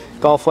 Okay,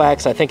 Gulf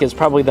Wax, I think, is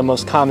probably the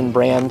most common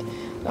brand.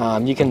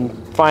 You can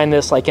find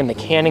this like in the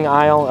canning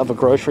aisle of a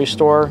grocery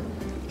store.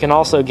 You can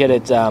also get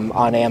it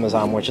on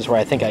Amazon, which is where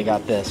I think I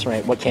got this,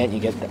 right? What can't you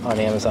get on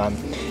Amazon?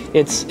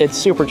 It's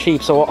super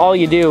cheap. So all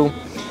you do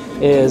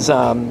is,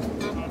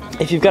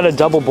 if you've got a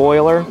double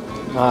boiler,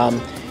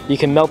 you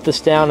can melt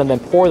this down and then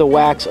pour the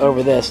wax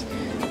over this.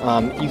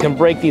 You can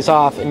break these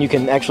off, and you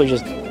can actually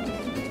just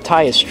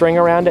tie a string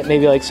around it,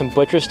 maybe like some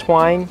butcher's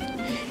twine,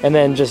 and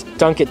then just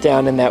dunk it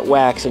down in that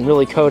wax and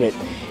really coat it.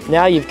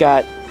 Now you've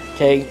got,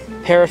 okay,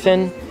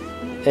 paraffin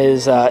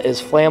is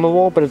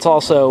flammable, but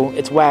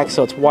it's wax,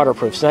 so it's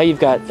waterproof. So now you've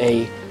got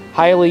a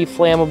highly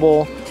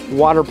flammable,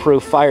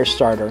 waterproof fire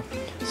starter.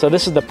 So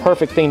this is the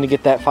perfect thing to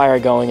get that fire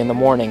going in the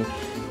morning.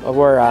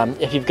 Or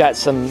if you've got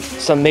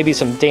maybe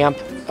some damp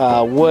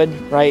wood,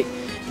 right?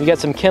 You got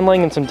some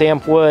kindling and some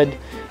damp wood,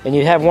 and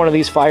you have one of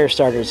these fire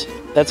starters.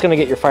 That's going to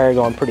get your fire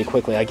going pretty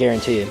quickly, I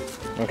guarantee you.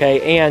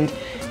 Okay, and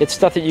it's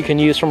stuff that you can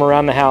use from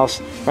around the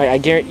house, right? I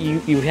guarantee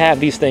you have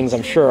these things,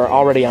 I'm sure,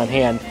 already on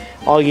hand.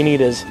 All you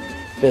need is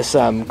this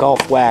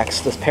Gulf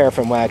wax, this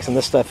paraffin wax, and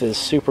this stuff is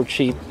super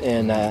cheap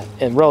and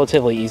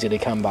relatively easy to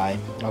come by.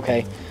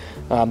 Okay,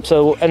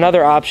 so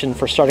another option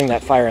for starting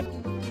that fire.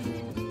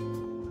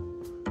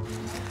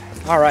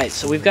 All right,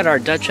 so we've got our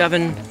Dutch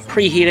oven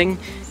preheating,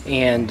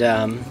 and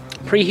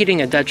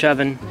preheating a Dutch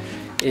oven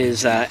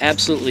is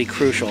absolutely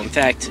crucial. In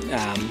fact,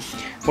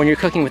 when you're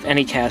cooking with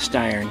any cast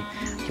iron,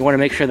 you want to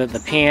make sure that the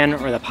pan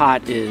or the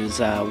pot is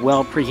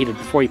well preheated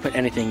before you put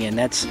anything in.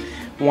 That's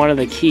one of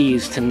the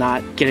keys to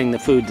not getting the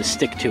food to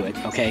stick to it.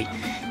 Okay,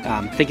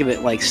 think of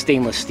it like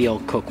stainless steel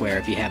cookware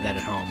if you have that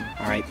at home.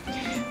 All right,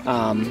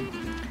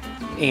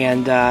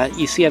 and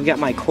you see I've got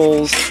my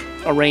coals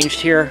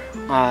arranged here,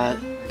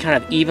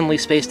 kind of evenly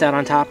spaced out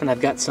on top, and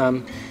I've got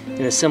some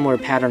in a similar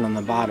pattern on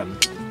the bottom.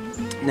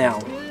 Now,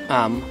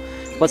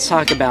 let's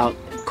talk about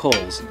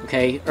coals.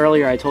 Okay,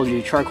 earlier I told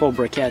you charcoal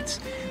briquettes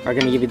are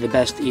going to give you the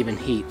best even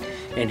heat,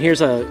 and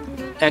here's a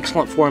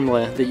excellent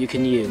formula that you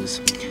can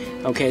use.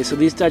 Okay, so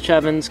these Dutch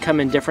ovens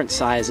come in different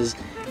sizes,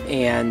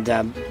 and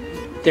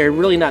they're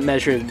really not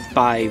measured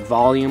by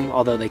volume,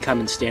 although they come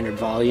in standard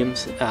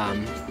volumes.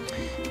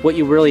 What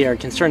you really are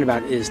concerned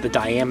about is the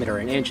diameter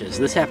in inches.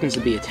 This happens to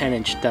be a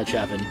 10-inch Dutch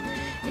oven,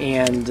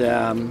 and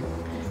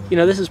you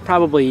know, this is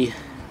probably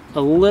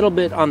a little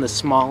bit on the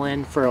small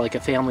end for like a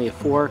family of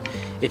 4.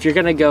 If you're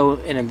going to go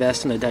and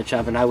invest in a Dutch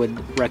oven, I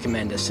would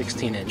recommend a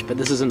 16-inch, but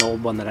this is an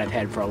old one that I've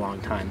had for a long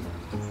time,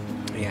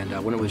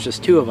 and when it was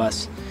just 2 of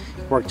us,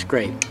 it worked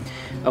great.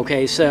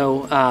 Okay,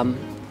 so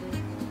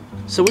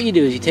so what you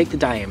do is you take the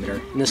diameter,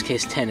 in this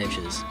case 10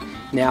 inches.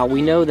 Now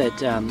we know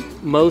that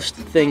most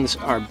things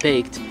are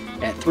baked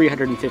at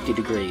 350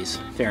 degrees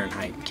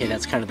Fahrenheit. Okay,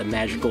 that's kind of the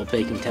magical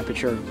baking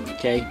temperature.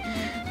 Okay,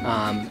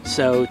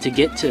 so to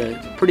get to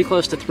pretty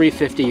close to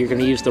 350, you're going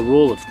to use the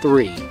rule of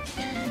 3.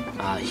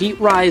 Heat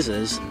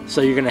rises,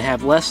 so you're going to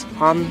have less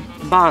on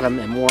the bottom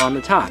and more on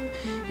the top.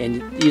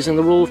 And using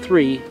the rule of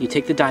 3, you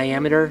take the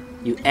diameter,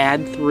 you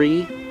add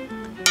 3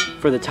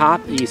 for the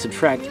top, you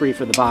subtract 3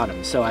 for the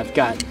bottom. So I've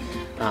got,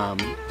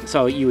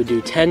 so you would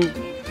do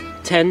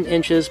 10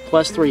 inches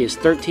plus 3 is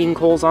 13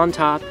 coals on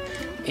top,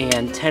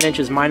 and 10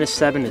 inches minus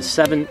 7 is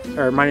 7,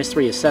 or minus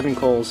 3 is 7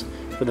 coals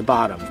for the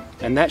bottom.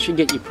 And that should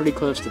get you pretty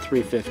close to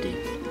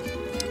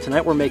 350.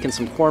 Tonight we're making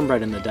some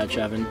cornbread in the Dutch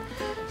oven,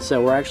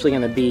 so we're actually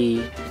going to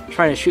be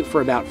trying to shoot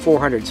for about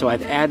 400, so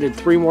I've added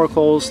 3 more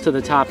coals to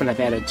the top and I've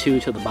added 2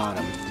 to the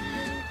bottom.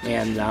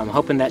 And I'm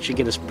hoping that should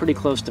get us pretty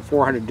close to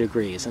 400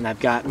 degrees. And I've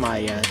got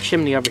my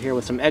chimney over here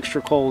with some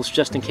extra coals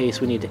just in case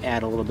we need to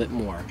add a little bit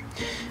more.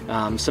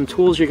 Some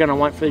tools you're going to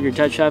want for your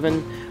Dutch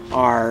oven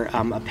are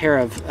a pair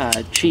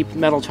of cheap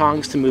metal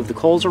tongs to move the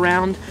coals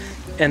around,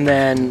 and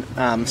then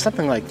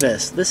something like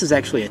this. This is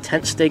actually a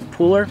tent stake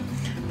puller,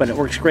 but it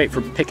works great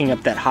for picking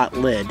up that hot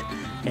lid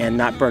and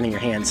not burning your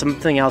hand.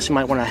 Something else you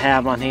might want to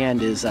have on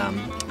hand is a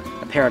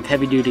pair of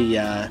heavy-duty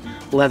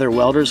leather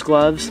welder's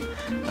gloves.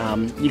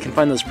 You can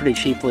find those pretty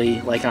cheaply,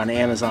 like on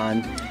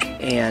Amazon,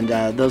 and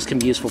those can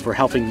be useful for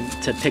helping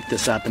to pick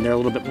this up, and they're a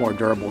little bit more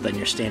durable than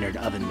your standard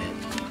oven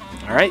mitt.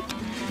 Alright,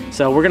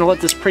 so we're going to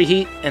let this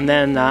preheat, and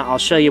then I'll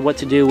show you what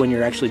to do when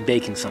you're actually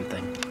baking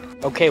something.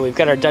 Okay, we've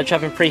got our Dutch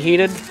oven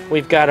preheated.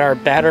 We've got our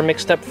batter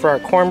mixed up for our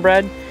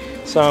cornbread,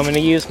 so I'm going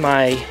to use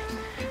my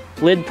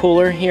lid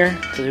puller here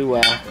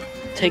to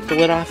take the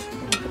lid off.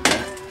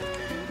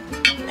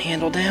 Put the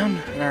handle down.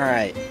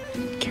 Alright,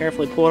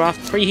 carefully pull it off.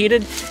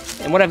 Preheated.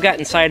 And what I've got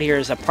inside here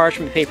is a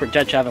parchment paper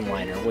Dutch oven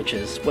liner, which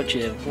is what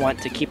you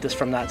want to keep this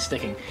from not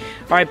sticking.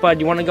 Alright, bud,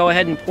 you want to go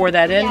ahead and pour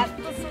that in? Yeah,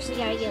 but first you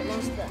gotta get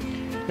most of it.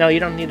 No,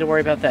 you don't need to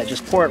worry about that.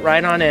 Just pour it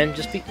right on in.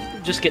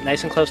 Just get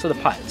nice and close to the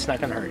pot. It's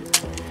not going to hurt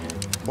it.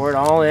 Pour it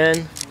all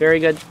in. Very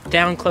good.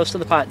 Down close to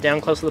the pot.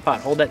 Down close to the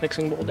pot. Hold that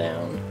mixing bowl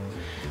down.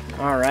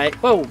 Alright.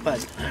 Whoa,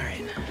 bud.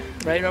 Alright.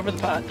 Right over the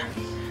pot.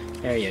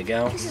 There you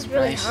go. This is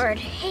really nice. hard.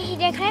 Hey,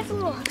 Dad, can I have a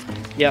little...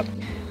 Yep.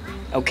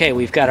 Okay,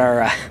 we've got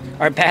our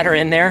batter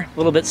in there, a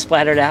little bit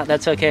splattered out.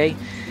 That's okay.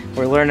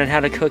 We're learning how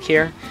to cook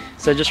here.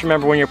 So just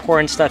remember, when you're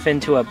pouring stuff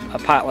into a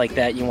pot like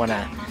that, you want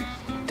to,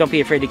 don't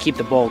be afraid to keep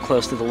the bowl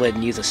close to the lid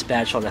and use a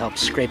spatula to help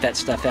scrape that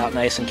stuff out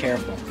nice and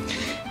careful.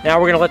 Now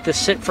we're going to let this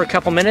sit for a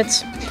couple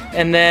minutes,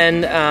 and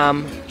then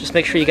just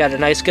make sure you got a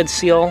nice good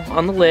seal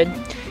on the lid.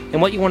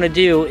 And what you want to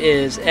do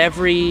is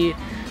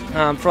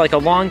for like a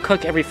long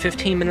cook, every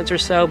 15 minutes or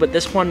so, but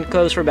this one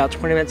goes for about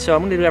 20 minutes, so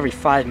I'm going to do every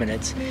 5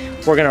 minutes.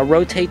 We're going to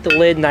rotate the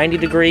lid 90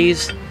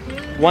 degrees,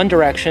 one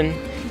direction,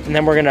 and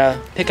then we're going to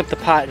pick up the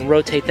pot and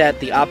rotate that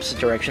the opposite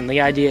direction.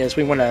 The idea is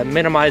we want to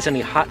minimize any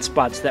hot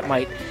spots that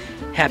might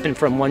happen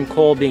from one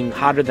coal being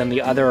hotter than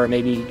the other, or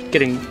maybe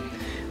getting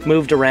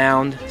moved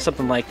around,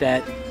 something like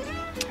that.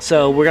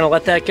 So we're going to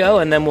let that go,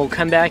 and then we'll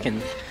come back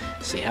and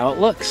see how it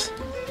looks.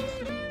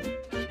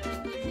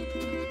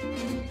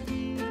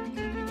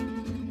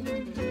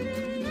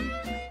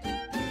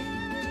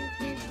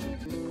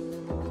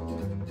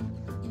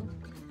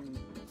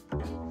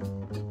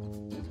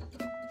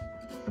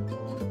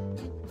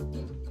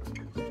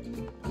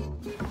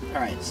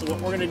 Alright, so what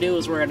we're going to do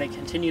is we're going to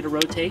continue to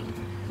rotate.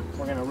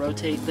 We're going to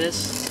rotate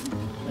this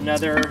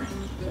about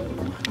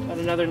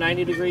another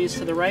 90 degrees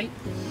to the right.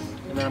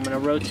 And then I'm going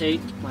to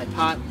rotate my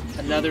pot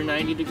another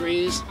 90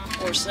 degrees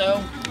or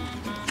so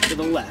to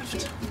the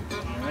left.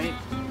 Alright,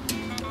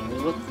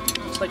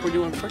 looks like we're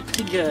doing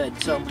pretty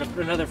good. So I'm going to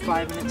put another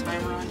 5-minute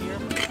timer on here.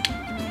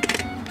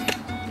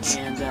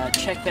 And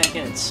check back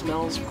in. It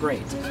smells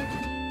great.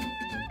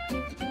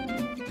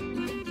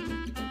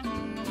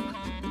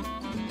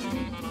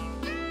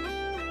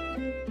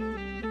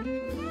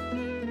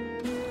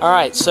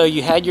 Alright, so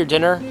you had your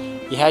dinner,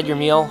 you had your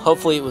meal,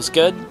 hopefully it was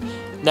good.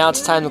 Now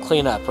it's time to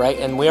clean up, right?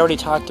 And we already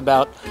talked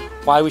about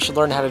why we should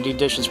learn how to do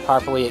dishes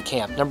properly at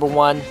camp. Number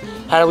 1,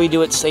 how do we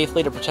do it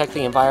safely to protect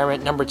the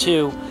environment? Number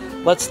 2,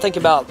 let's think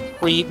about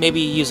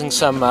maybe using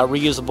some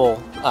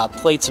reusable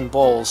plates and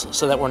bowls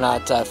so that we're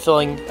not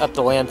filling up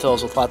the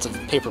landfills with lots of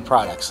paper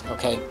products,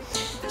 okay?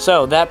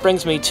 So that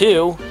brings me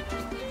to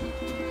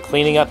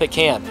cleaning up at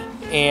camp.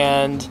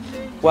 And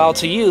while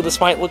to you this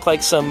might look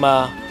like some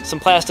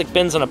plastic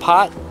bins in a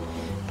pot,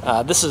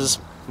 this is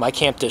my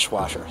camp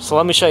dishwasher. So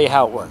let me show you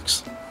how it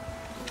works.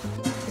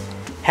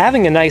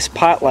 Having a nice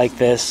pot like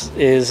this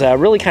is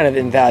really kind of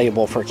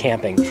invaluable for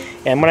camping.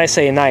 And when I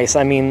say nice,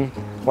 I mean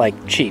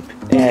like cheap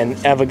and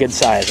of a good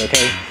size,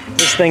 okay?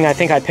 This thing I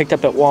think I picked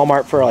up at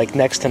Walmart for like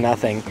next to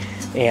nothing,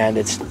 and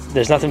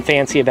there's nothing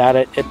fancy about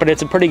it, but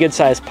it's a pretty good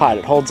sized pot.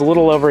 It holds a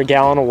little over a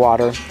gallon of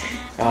water.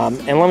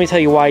 And let me tell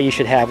you why you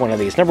should have one of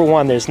these. Number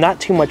 1, there's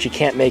not too much you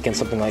can't make in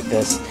something like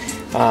this.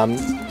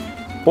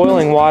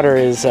 Boiling water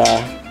is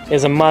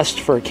a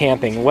must for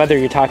camping, whether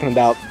you're talking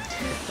about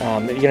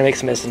you're going to make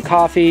some instant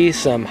coffee,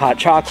 some hot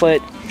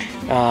chocolate,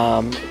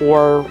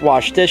 or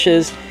wash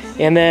dishes.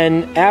 And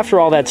then after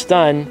all that's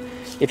done,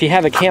 if you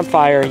have a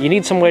campfire, you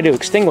need some way to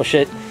extinguish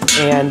it,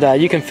 and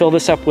you can fill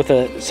this up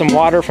with some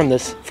water from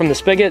the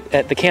spigot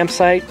at the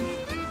campsite,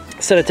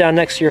 set it down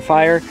next to your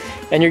fire,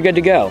 and you're good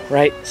to go,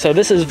 right? So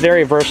this is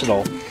very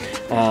versatile.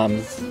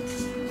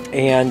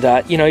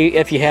 You know,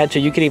 if you had to,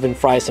 you could even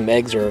fry some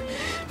eggs or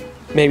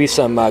maybe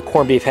some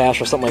corned beef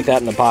hash or something like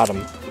that in the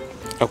bottom.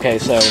 Okay,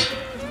 so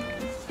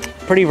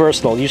pretty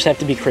versatile. You just have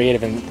to be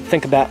creative and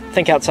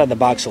think outside the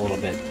box a little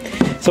bit.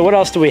 So what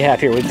else do we have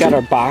here? We've got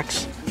our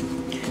box.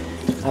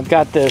 I've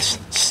got this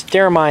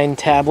Steramine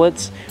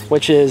tablets,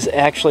 which is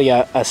actually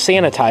a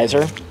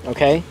sanitizer,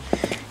 okay?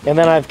 And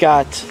then I've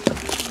got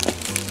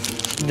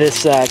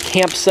this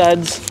Camp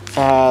Suds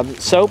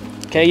soap.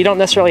 Okay, you don't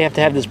necessarily have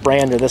to have this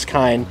brand or this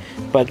kind,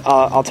 but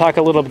I'll talk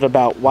a little bit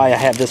about why I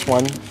have this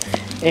one.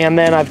 And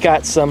then I've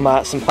got some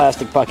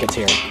plastic buckets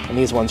here, and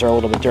these ones are a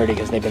little bit dirty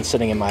because they've been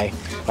sitting in my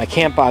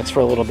camp box for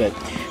a little bit.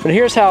 But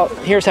here's how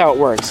it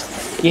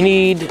works. You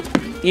need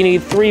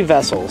 3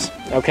 vessels.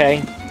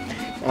 Okay,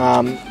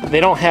 they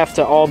don't have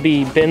to all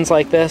be bins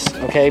like this.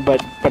 Okay,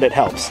 but it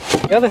helps.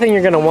 The other thing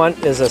you're going to want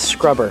is a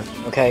scrubber.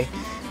 Okay,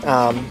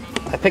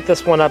 I picked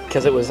this one up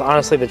because it was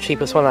honestly the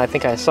cheapest one. I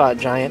think I saw at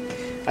Giant.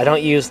 I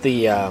don't use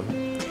the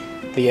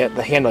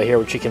handle here,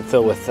 which you can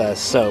fill with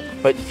soap,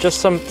 but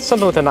just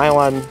something with the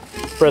nylon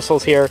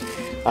bristles here,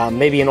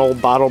 maybe an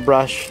old bottle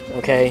brush.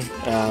 Okay,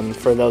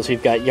 for those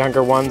who've got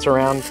younger ones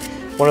around,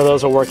 one of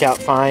those will work out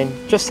fine.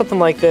 Just something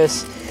like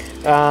this.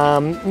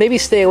 Maybe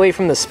stay away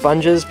from the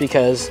sponges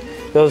because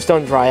those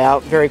don't dry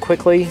out very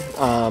quickly,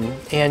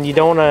 and you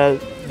don't want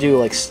to do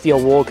like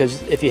steel wool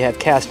because if you have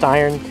cast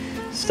iron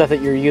stuff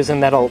that you're using,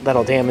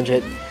 that'll damage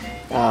it.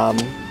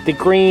 The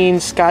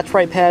green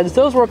Scotch-Brite pads,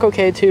 those work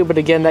okay too, but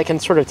again, that can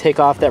sort of take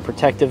off that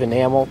protective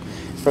enamel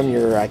from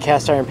your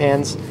cast iron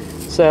pans.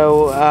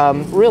 So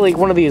really,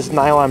 one of these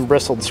nylon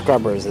bristled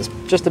scrubbers is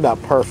just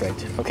about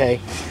perfect. Okay,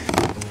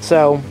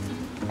 so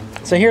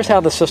here's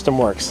how the system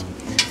works,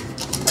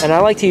 and I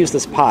like to use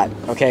this pot.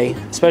 Okay,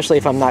 especially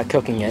if I'm not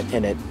cooking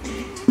in it,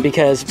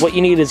 because what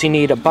you need is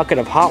a bucket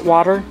of hot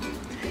water.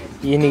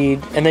 And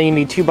then you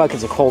need 2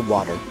 buckets of cold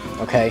water.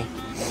 Okay,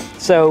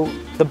 so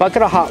the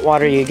bucket of hot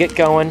water, you get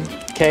going.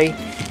 Okay,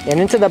 and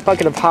into that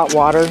bucket of hot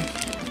water,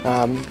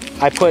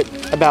 I put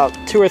about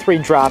 2 or 3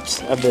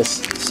 drops of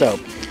this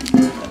soap.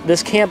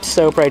 This camp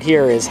soap right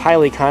here is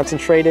highly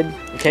concentrated,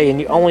 okay,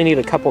 and you only need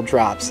a couple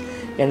drops,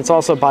 and it's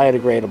also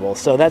biodegradable,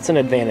 so that's an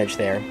advantage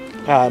there.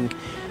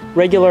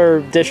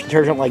 Regular dish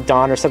detergent like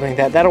Dawn or something like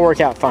that, that'll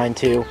work out fine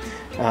too,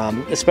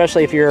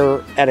 especially if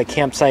you're at a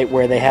campsite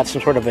where they have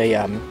some sort of a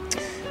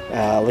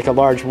like a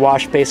large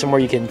wash basin where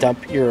you can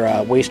dump your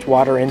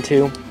wastewater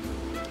into.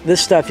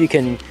 This stuff you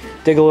can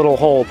dig a little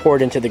hole, pour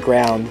it into the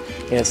ground,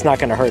 and it's not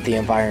going to hurt the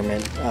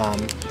environment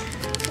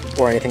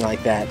or anything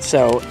like that.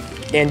 So,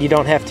 and you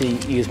don't have to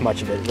use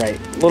much of it, right?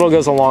 Little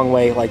goes a long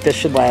way. Like this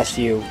should last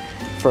you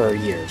for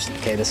years.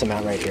 Okay, this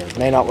amount right here. It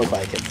may not look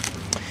like it.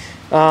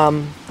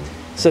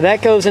 So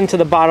that goes into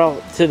the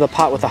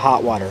pot with the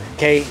hot water.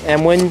 Okay,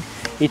 and when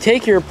you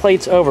take your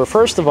plates over,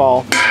 first of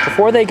all,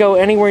 before they go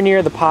anywhere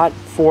near the pot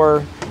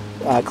for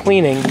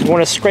cleaning, you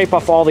want to scrape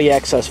off all the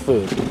excess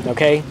food.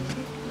 Okay,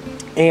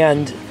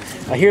 and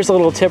here's a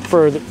little tip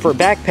for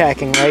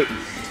backpacking, right?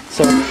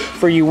 So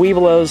for you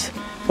Webelos,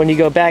 when you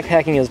go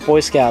backpacking as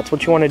Boy Scouts,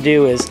 what you want to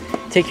do is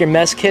take your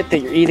mess kit that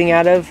you're eating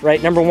out of,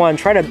 right? Number one,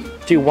 try to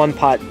do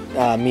one-pot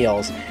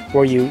meals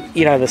where you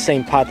eat out of the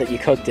same pot that you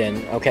cooked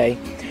in, okay?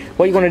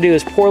 What you want to do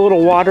is pour a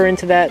little water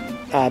into that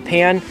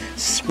pan,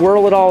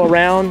 swirl it all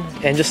around,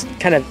 and just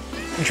kind of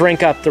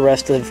drink up the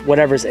rest of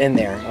whatever's in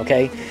there,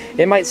 okay?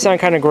 It might sound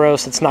kind of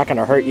gross. It's not going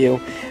to hurt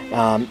you.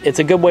 It's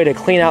a good way to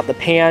clean out the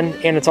pan,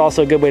 and it's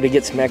also a good way to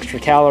get some extra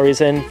calories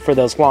in for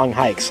those long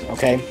hikes,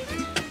 okay?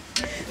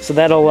 So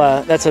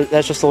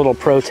that's just a little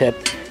pro tip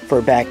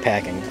for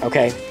backpacking,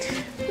 okay?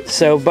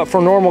 So, but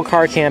for normal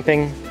car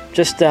camping,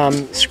 just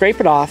scrape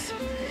it off,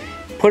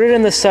 put it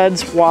in the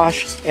suds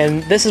wash,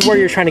 and this is where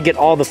you're trying to get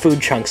all the food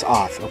chunks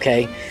off,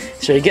 okay?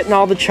 So you're getting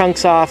all the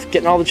chunks off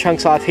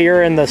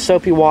here in the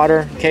soapy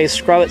water, okay?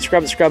 Scrub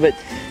it,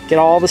 get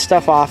all the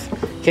stuff off,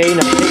 okay?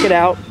 Now take it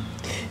out.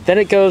 Then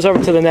it goes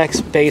over to the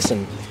next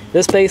basin.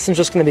 This basin's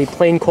just going to be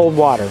plain cold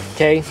water,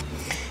 okay?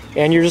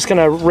 And you're just going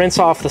to rinse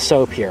off the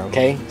soap here,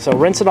 okay? So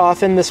rinse it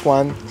off in this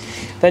one.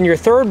 Then your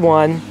third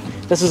one,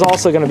 this is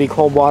also going to be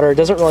cold water. It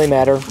doesn't really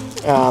matter.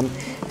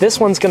 This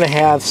one's going to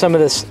have some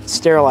of this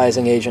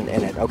sterilizing agent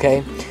in it,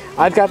 okay?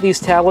 I've got these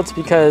tablets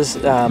because,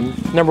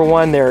 number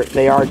one,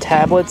 they are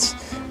tablets.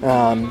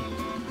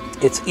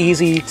 It's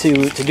easy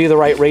to do the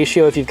right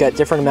ratio if you've got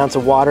different amounts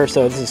of water.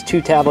 So this is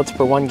 2 tablets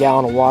per 1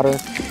 gallon of water.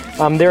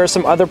 There are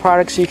some other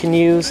products you can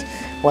use,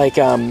 like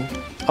a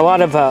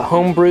lot of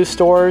homebrew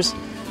stores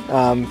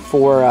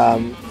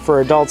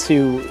for adults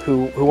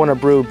who want to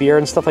brew beer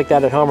and stuff like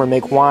that at home or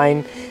make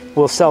wine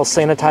will sell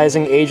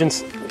sanitizing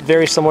agents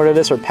very similar to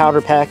this, or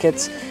powder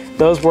packets.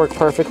 Those work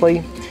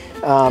perfectly.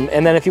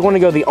 And then if you want to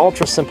go the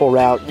ultra simple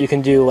route, you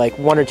can do like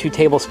 1 or 2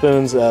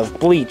 tablespoons of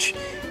bleach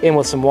in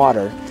with some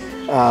water.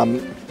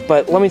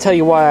 But let me tell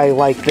you why I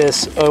like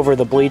this over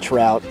the bleach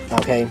route,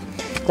 okay?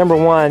 Number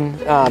one,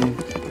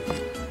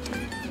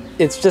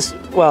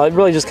 it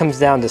really just comes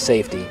down to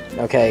safety,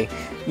 okay?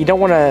 You don't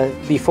want to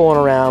be fooling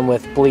around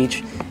with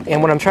bleach.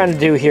 And what I'm trying to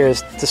do here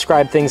is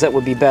describe things that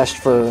would be best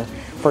for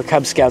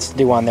Cub Scouts to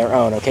do on their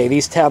own, okay?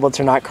 These tablets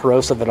are not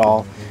corrosive at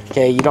all,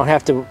 okay? You don't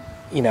have to,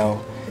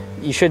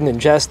 you shouldn't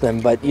ingest them,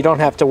 but you don't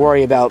have to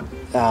worry about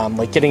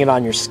like getting it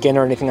on your skin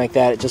or anything like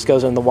that. It just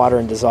goes in the water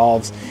and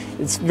dissolves.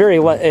 It's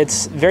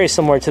very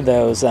similar to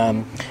those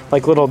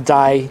like little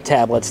dye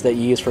tablets that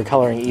you use for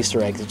coloring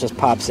Easter eggs. It just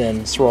pops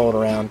in, swirl it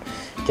around,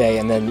 okay,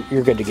 and then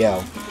you're good to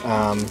go.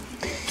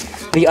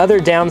 The other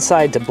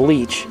downside to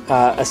bleach,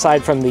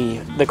 aside from the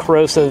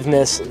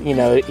corrosiveness, you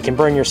know, it can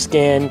burn your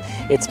skin,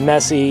 it's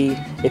messy.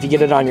 If you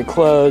get it on your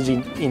clothes,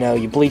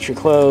 you bleach your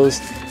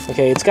clothes.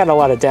 Okay, it's got a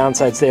lot of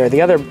downsides there.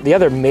 The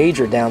other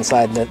major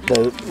downside,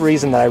 the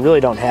reason that I really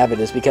don't have it,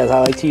 is because I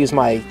like to use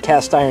my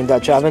cast iron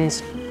Dutch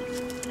ovens,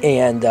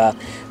 and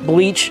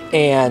bleach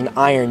and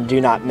iron do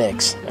not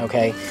mix.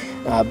 Okay,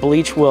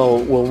 bleach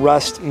will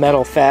rust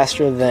metal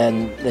faster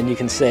than you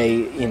can say,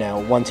 you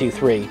know, 1, 2,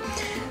 3.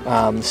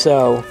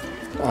 So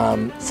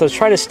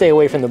try to stay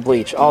away from the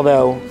bleach,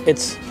 although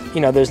it's,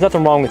 you know, there's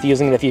nothing wrong with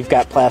using it if you've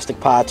got plastic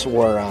pots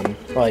or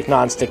like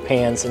non-stick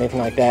pans, anything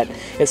like that.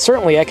 It's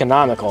certainly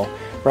economical,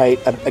 right?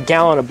 A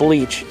gallon of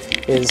bleach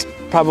is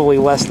probably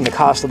less than the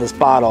cost of this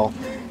bottle.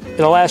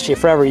 It'll last you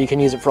forever. You can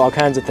use it for all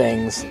kinds of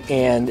things,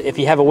 and if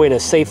you have a way to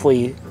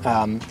safely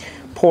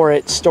pour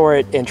it, store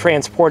it, and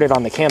transport it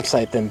on the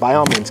campsite, then by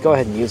all means go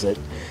ahead and use it.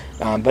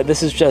 But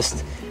this is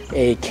just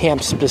a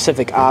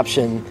camp-specific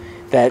option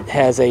that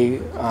has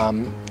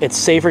it's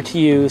safer to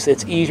use,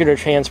 it's easier to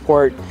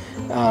transport,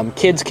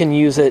 kids can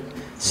use it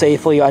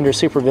safely under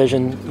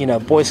supervision, you know,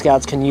 Boy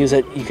Scouts can use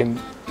it,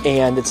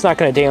 and it's not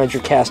going to damage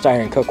your cast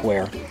iron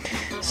cookware.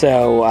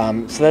 So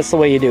that's the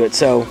way you do it.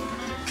 So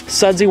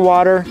sudsy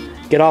water,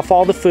 get off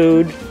all the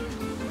food,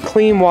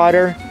 clean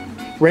water,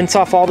 rinse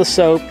off all the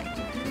soap,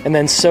 and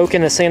then soak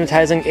in a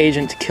sanitizing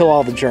agent to kill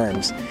all the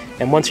germs.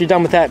 And once you're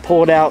done with that,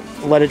 pull it out,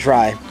 let it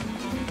dry.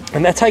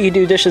 And that's how you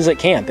do dishes at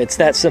camp. It's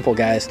that simple,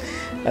 guys.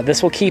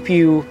 This will keep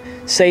you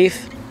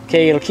safe.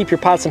 Okay, it'll keep your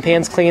pots and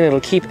pans clean. It'll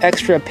keep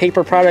extra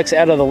paper products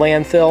out of the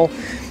landfill,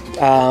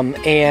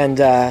 and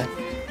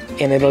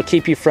it'll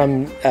keep you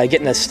from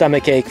getting a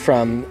stomach ache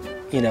from,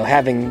 you know,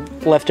 having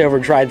leftover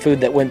dried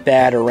food that went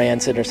bad or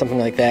rancid or something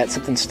like that,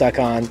 something stuck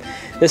on.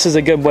 This is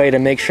a good way to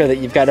make sure that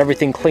you've got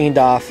everything cleaned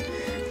up,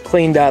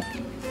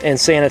 and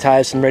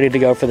sanitized and ready to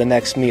go for the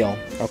next meal.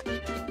 Okay.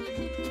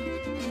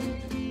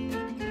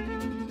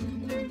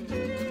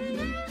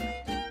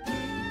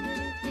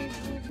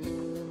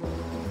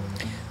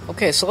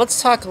 Okay, so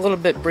let's talk a little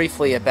bit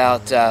briefly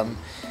about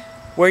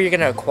where you're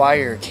going to acquire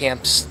your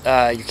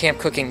camp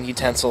cooking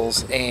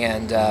utensils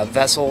and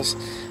vessels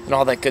and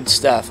all that good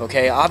stuff.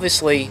 Okay,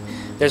 obviously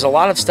there's a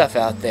lot of stuff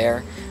out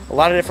there, a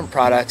lot of different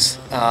products,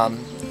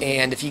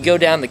 and if you go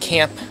down the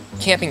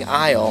camping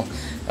aisle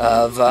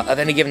of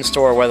any given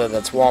store, whether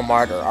that's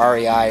Walmart or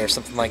REI or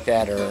something like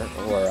that, or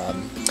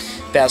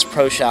Bass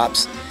Pro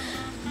Shops,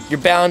 you're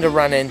bound to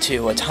run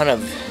into a ton of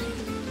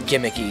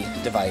gimmicky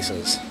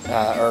devices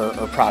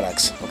or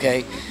products.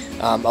 Okay,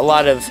 a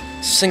lot of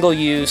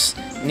single-use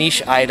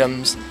niche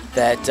items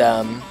that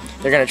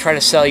they're going to try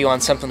to sell you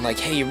on something like,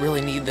 hey, you really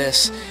need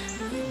this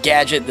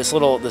gadget, this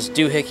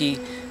doohickey,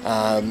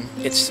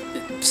 it's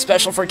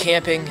special for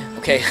camping.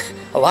 Okay,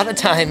 a lot of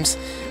times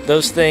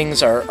those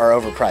things are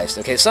overpriced.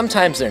 Okay,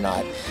 sometimes they're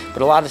not,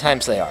 but a lot of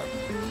times they are.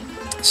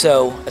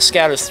 So a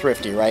scout is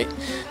thrifty, right?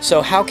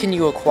 So how can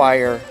you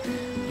acquire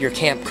your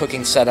camp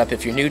cooking setup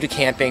if you're new to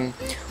camping,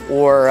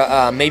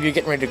 or maybe you're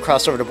getting ready to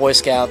cross over to Boy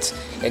Scouts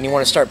and you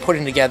want to start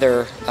putting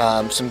together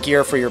some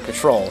gear for your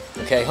patrol?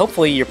 Okay,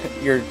 hopefully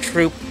your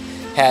troop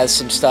has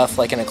some stuff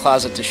like in a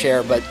closet to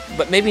share, but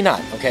maybe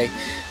not. Okay,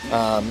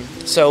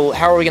 so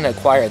how are we going to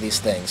acquire these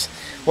things?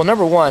 Well,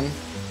 number one,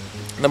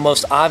 the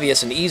most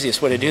obvious and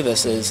easiest way to do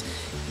this is,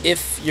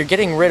 if you're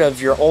getting rid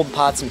of your old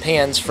pots and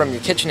pans from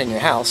your kitchen in your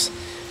house,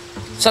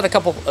 set a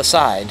couple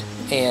aside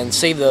and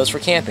save those for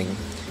camping.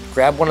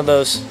 Grab one of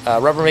those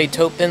Rubbermaid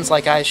tote bins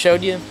like I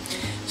showed you,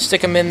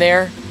 stick them in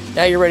there,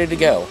 now you're ready to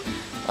go.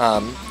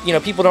 You know,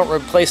 people don't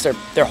replace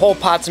their whole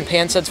pots and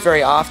pan sets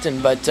very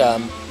often, but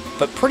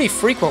pretty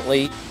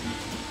frequently,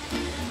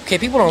 okay,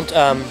 people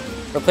don't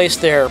replace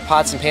their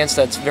pots and pan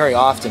sets very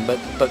often,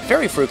 but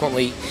very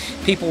frequently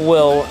people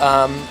will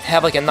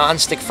have like a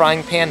non-stick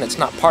frying pan that's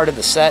not part of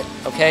the set.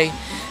 Okay,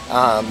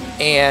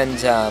 and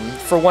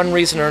for one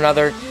reason or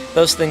another,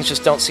 those things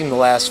just don't seem to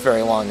last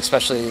very long,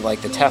 especially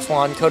like the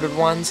Teflon coated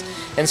ones,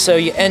 and so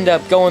you end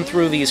up going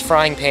through these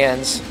frying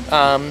pans,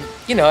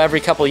 you know, every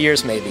couple of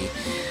years maybe.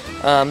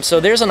 So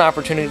there's an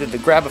opportunity to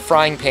grab a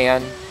frying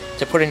pan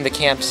to put in the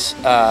camp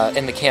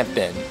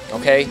bin.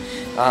 Okay,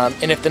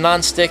 and if the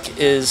non-stick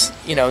is,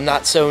 you know,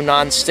 not so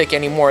non-stick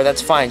anymore,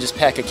 that's fine. Just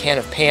pack a can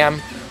of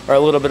Pam or a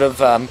little bit of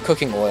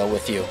cooking oil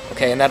with you.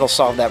 Okay, and that'll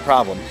solve that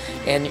problem.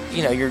 And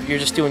you know, you're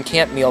just doing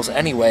camp meals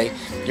anyway.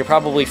 You're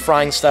probably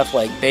frying stuff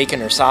like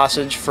bacon or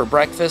sausage for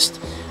breakfast.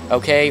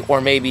 Okay,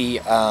 or maybe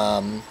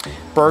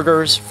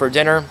burgers for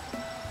dinner.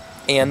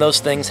 And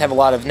those things have a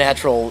lot of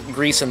natural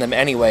grease in them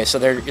anyway, so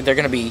they're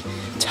going to be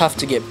tough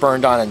to get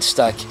burned on and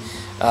stuck.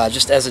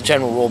 Just as a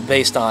general rule,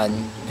 based on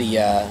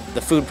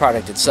the food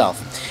product itself.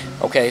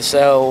 Okay,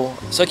 so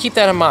keep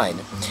that in mind.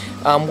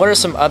 What are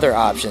some other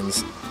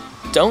options?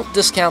 Don't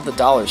discount the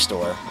dollar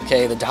store.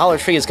 Okay, the Dollar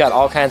Tree has got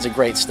all kinds of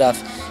great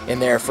stuff in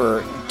there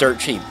for dirt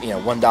cheap. You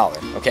know,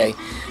 $1. Okay,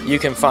 you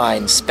can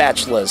find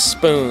spatulas,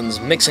 spoons,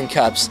 mixing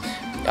cups,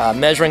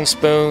 measuring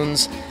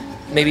spoons,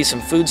 maybe some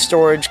food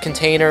storage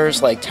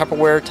containers like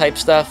Tupperware type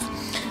stuff.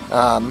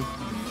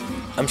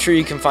 I'm sure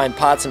you can find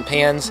pots and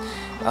pans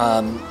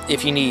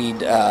If you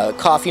need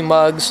coffee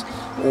mugs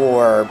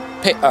or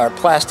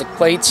plastic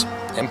plates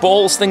and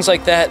bowls, things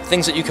like that,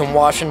 things that you can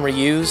wash and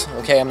reuse,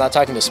 okay, I'm not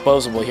talking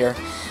disposable here,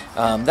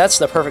 that's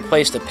the perfect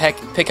place to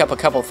pick up a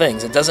couple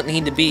things. It doesn't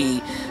need to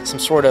be some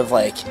sort of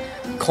like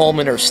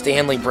Coleman or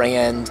Stanley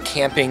brand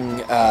camping,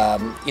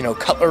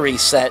 cutlery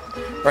set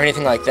or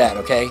anything like that,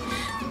 okay?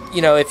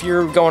 If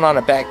you're going on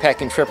a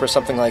backpacking trip or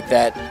something like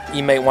that,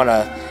 you may want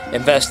to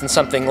invest in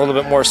something a little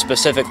bit more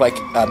specific, like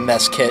a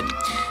mess kit.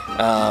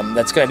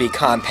 That's going to be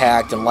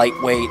compact and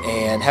lightweight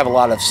and have a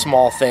lot of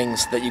small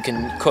things that you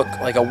can cook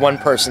like a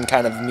one-person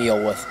kind of meal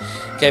with.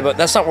 Okay, but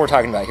that's not what we're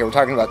talking about here. We're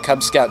talking about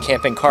Cub Scout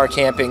camping, car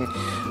camping,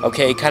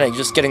 okay, kind of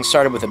just getting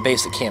started with a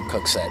basic camp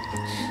cook set.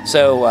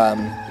 So,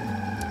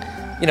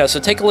 so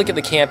take a look at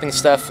the camping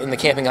stuff in the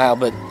camping aisle,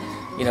 but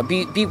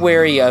be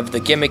wary of the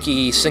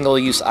gimmicky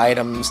single-use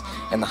items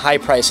and the high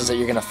prices that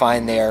you're going to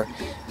find there.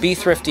 Be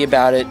thrifty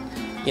about it.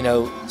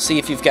 See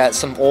if you've got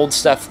some old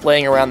stuff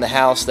laying around the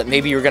house that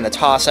maybe you're going to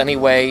toss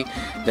anyway,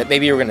 that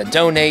maybe you're going to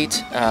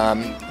donate.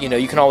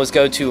 You can always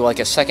go to like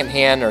a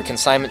secondhand or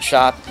consignment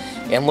shop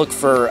and look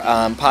for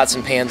pots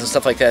and pans and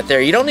stuff like that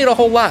there. You don't need a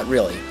whole lot,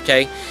 really,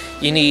 okay?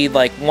 You need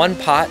like one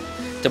pot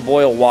to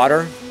boil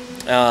water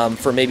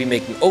for maybe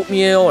making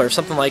oatmeal or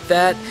something like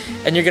that,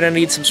 and you're going to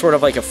need some sort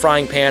of like a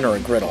frying pan or a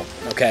griddle,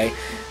 okay?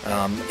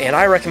 And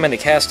I recommend a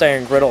cast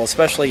iron griddle,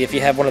 especially if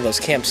you have one of those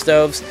camp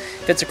stoves.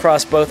 Fits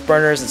across both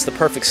burners. It's the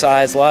perfect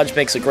size. Lodge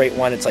makes a great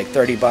one. It's like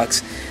 30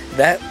 bucks.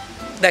 That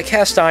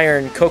cast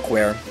iron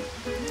cookware,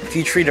 if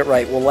you treat it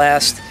right, will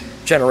last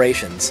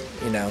generations.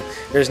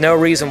 There's no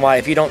reason why,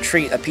 if you don't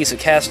treat a piece of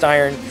cast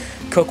iron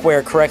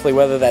cookware correctly,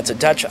 whether that's a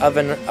Dutch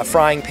oven, a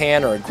frying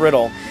pan, or a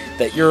griddle,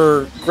 that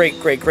your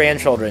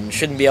great-great-grandchildren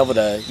shouldn't be able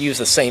to use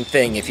the same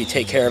thing if you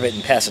take care of it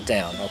and pass it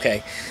down,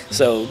 okay?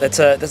 So that's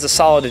a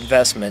solid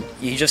investment.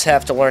 You just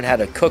have to learn how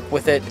to cook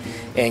with it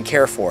and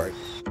care for it.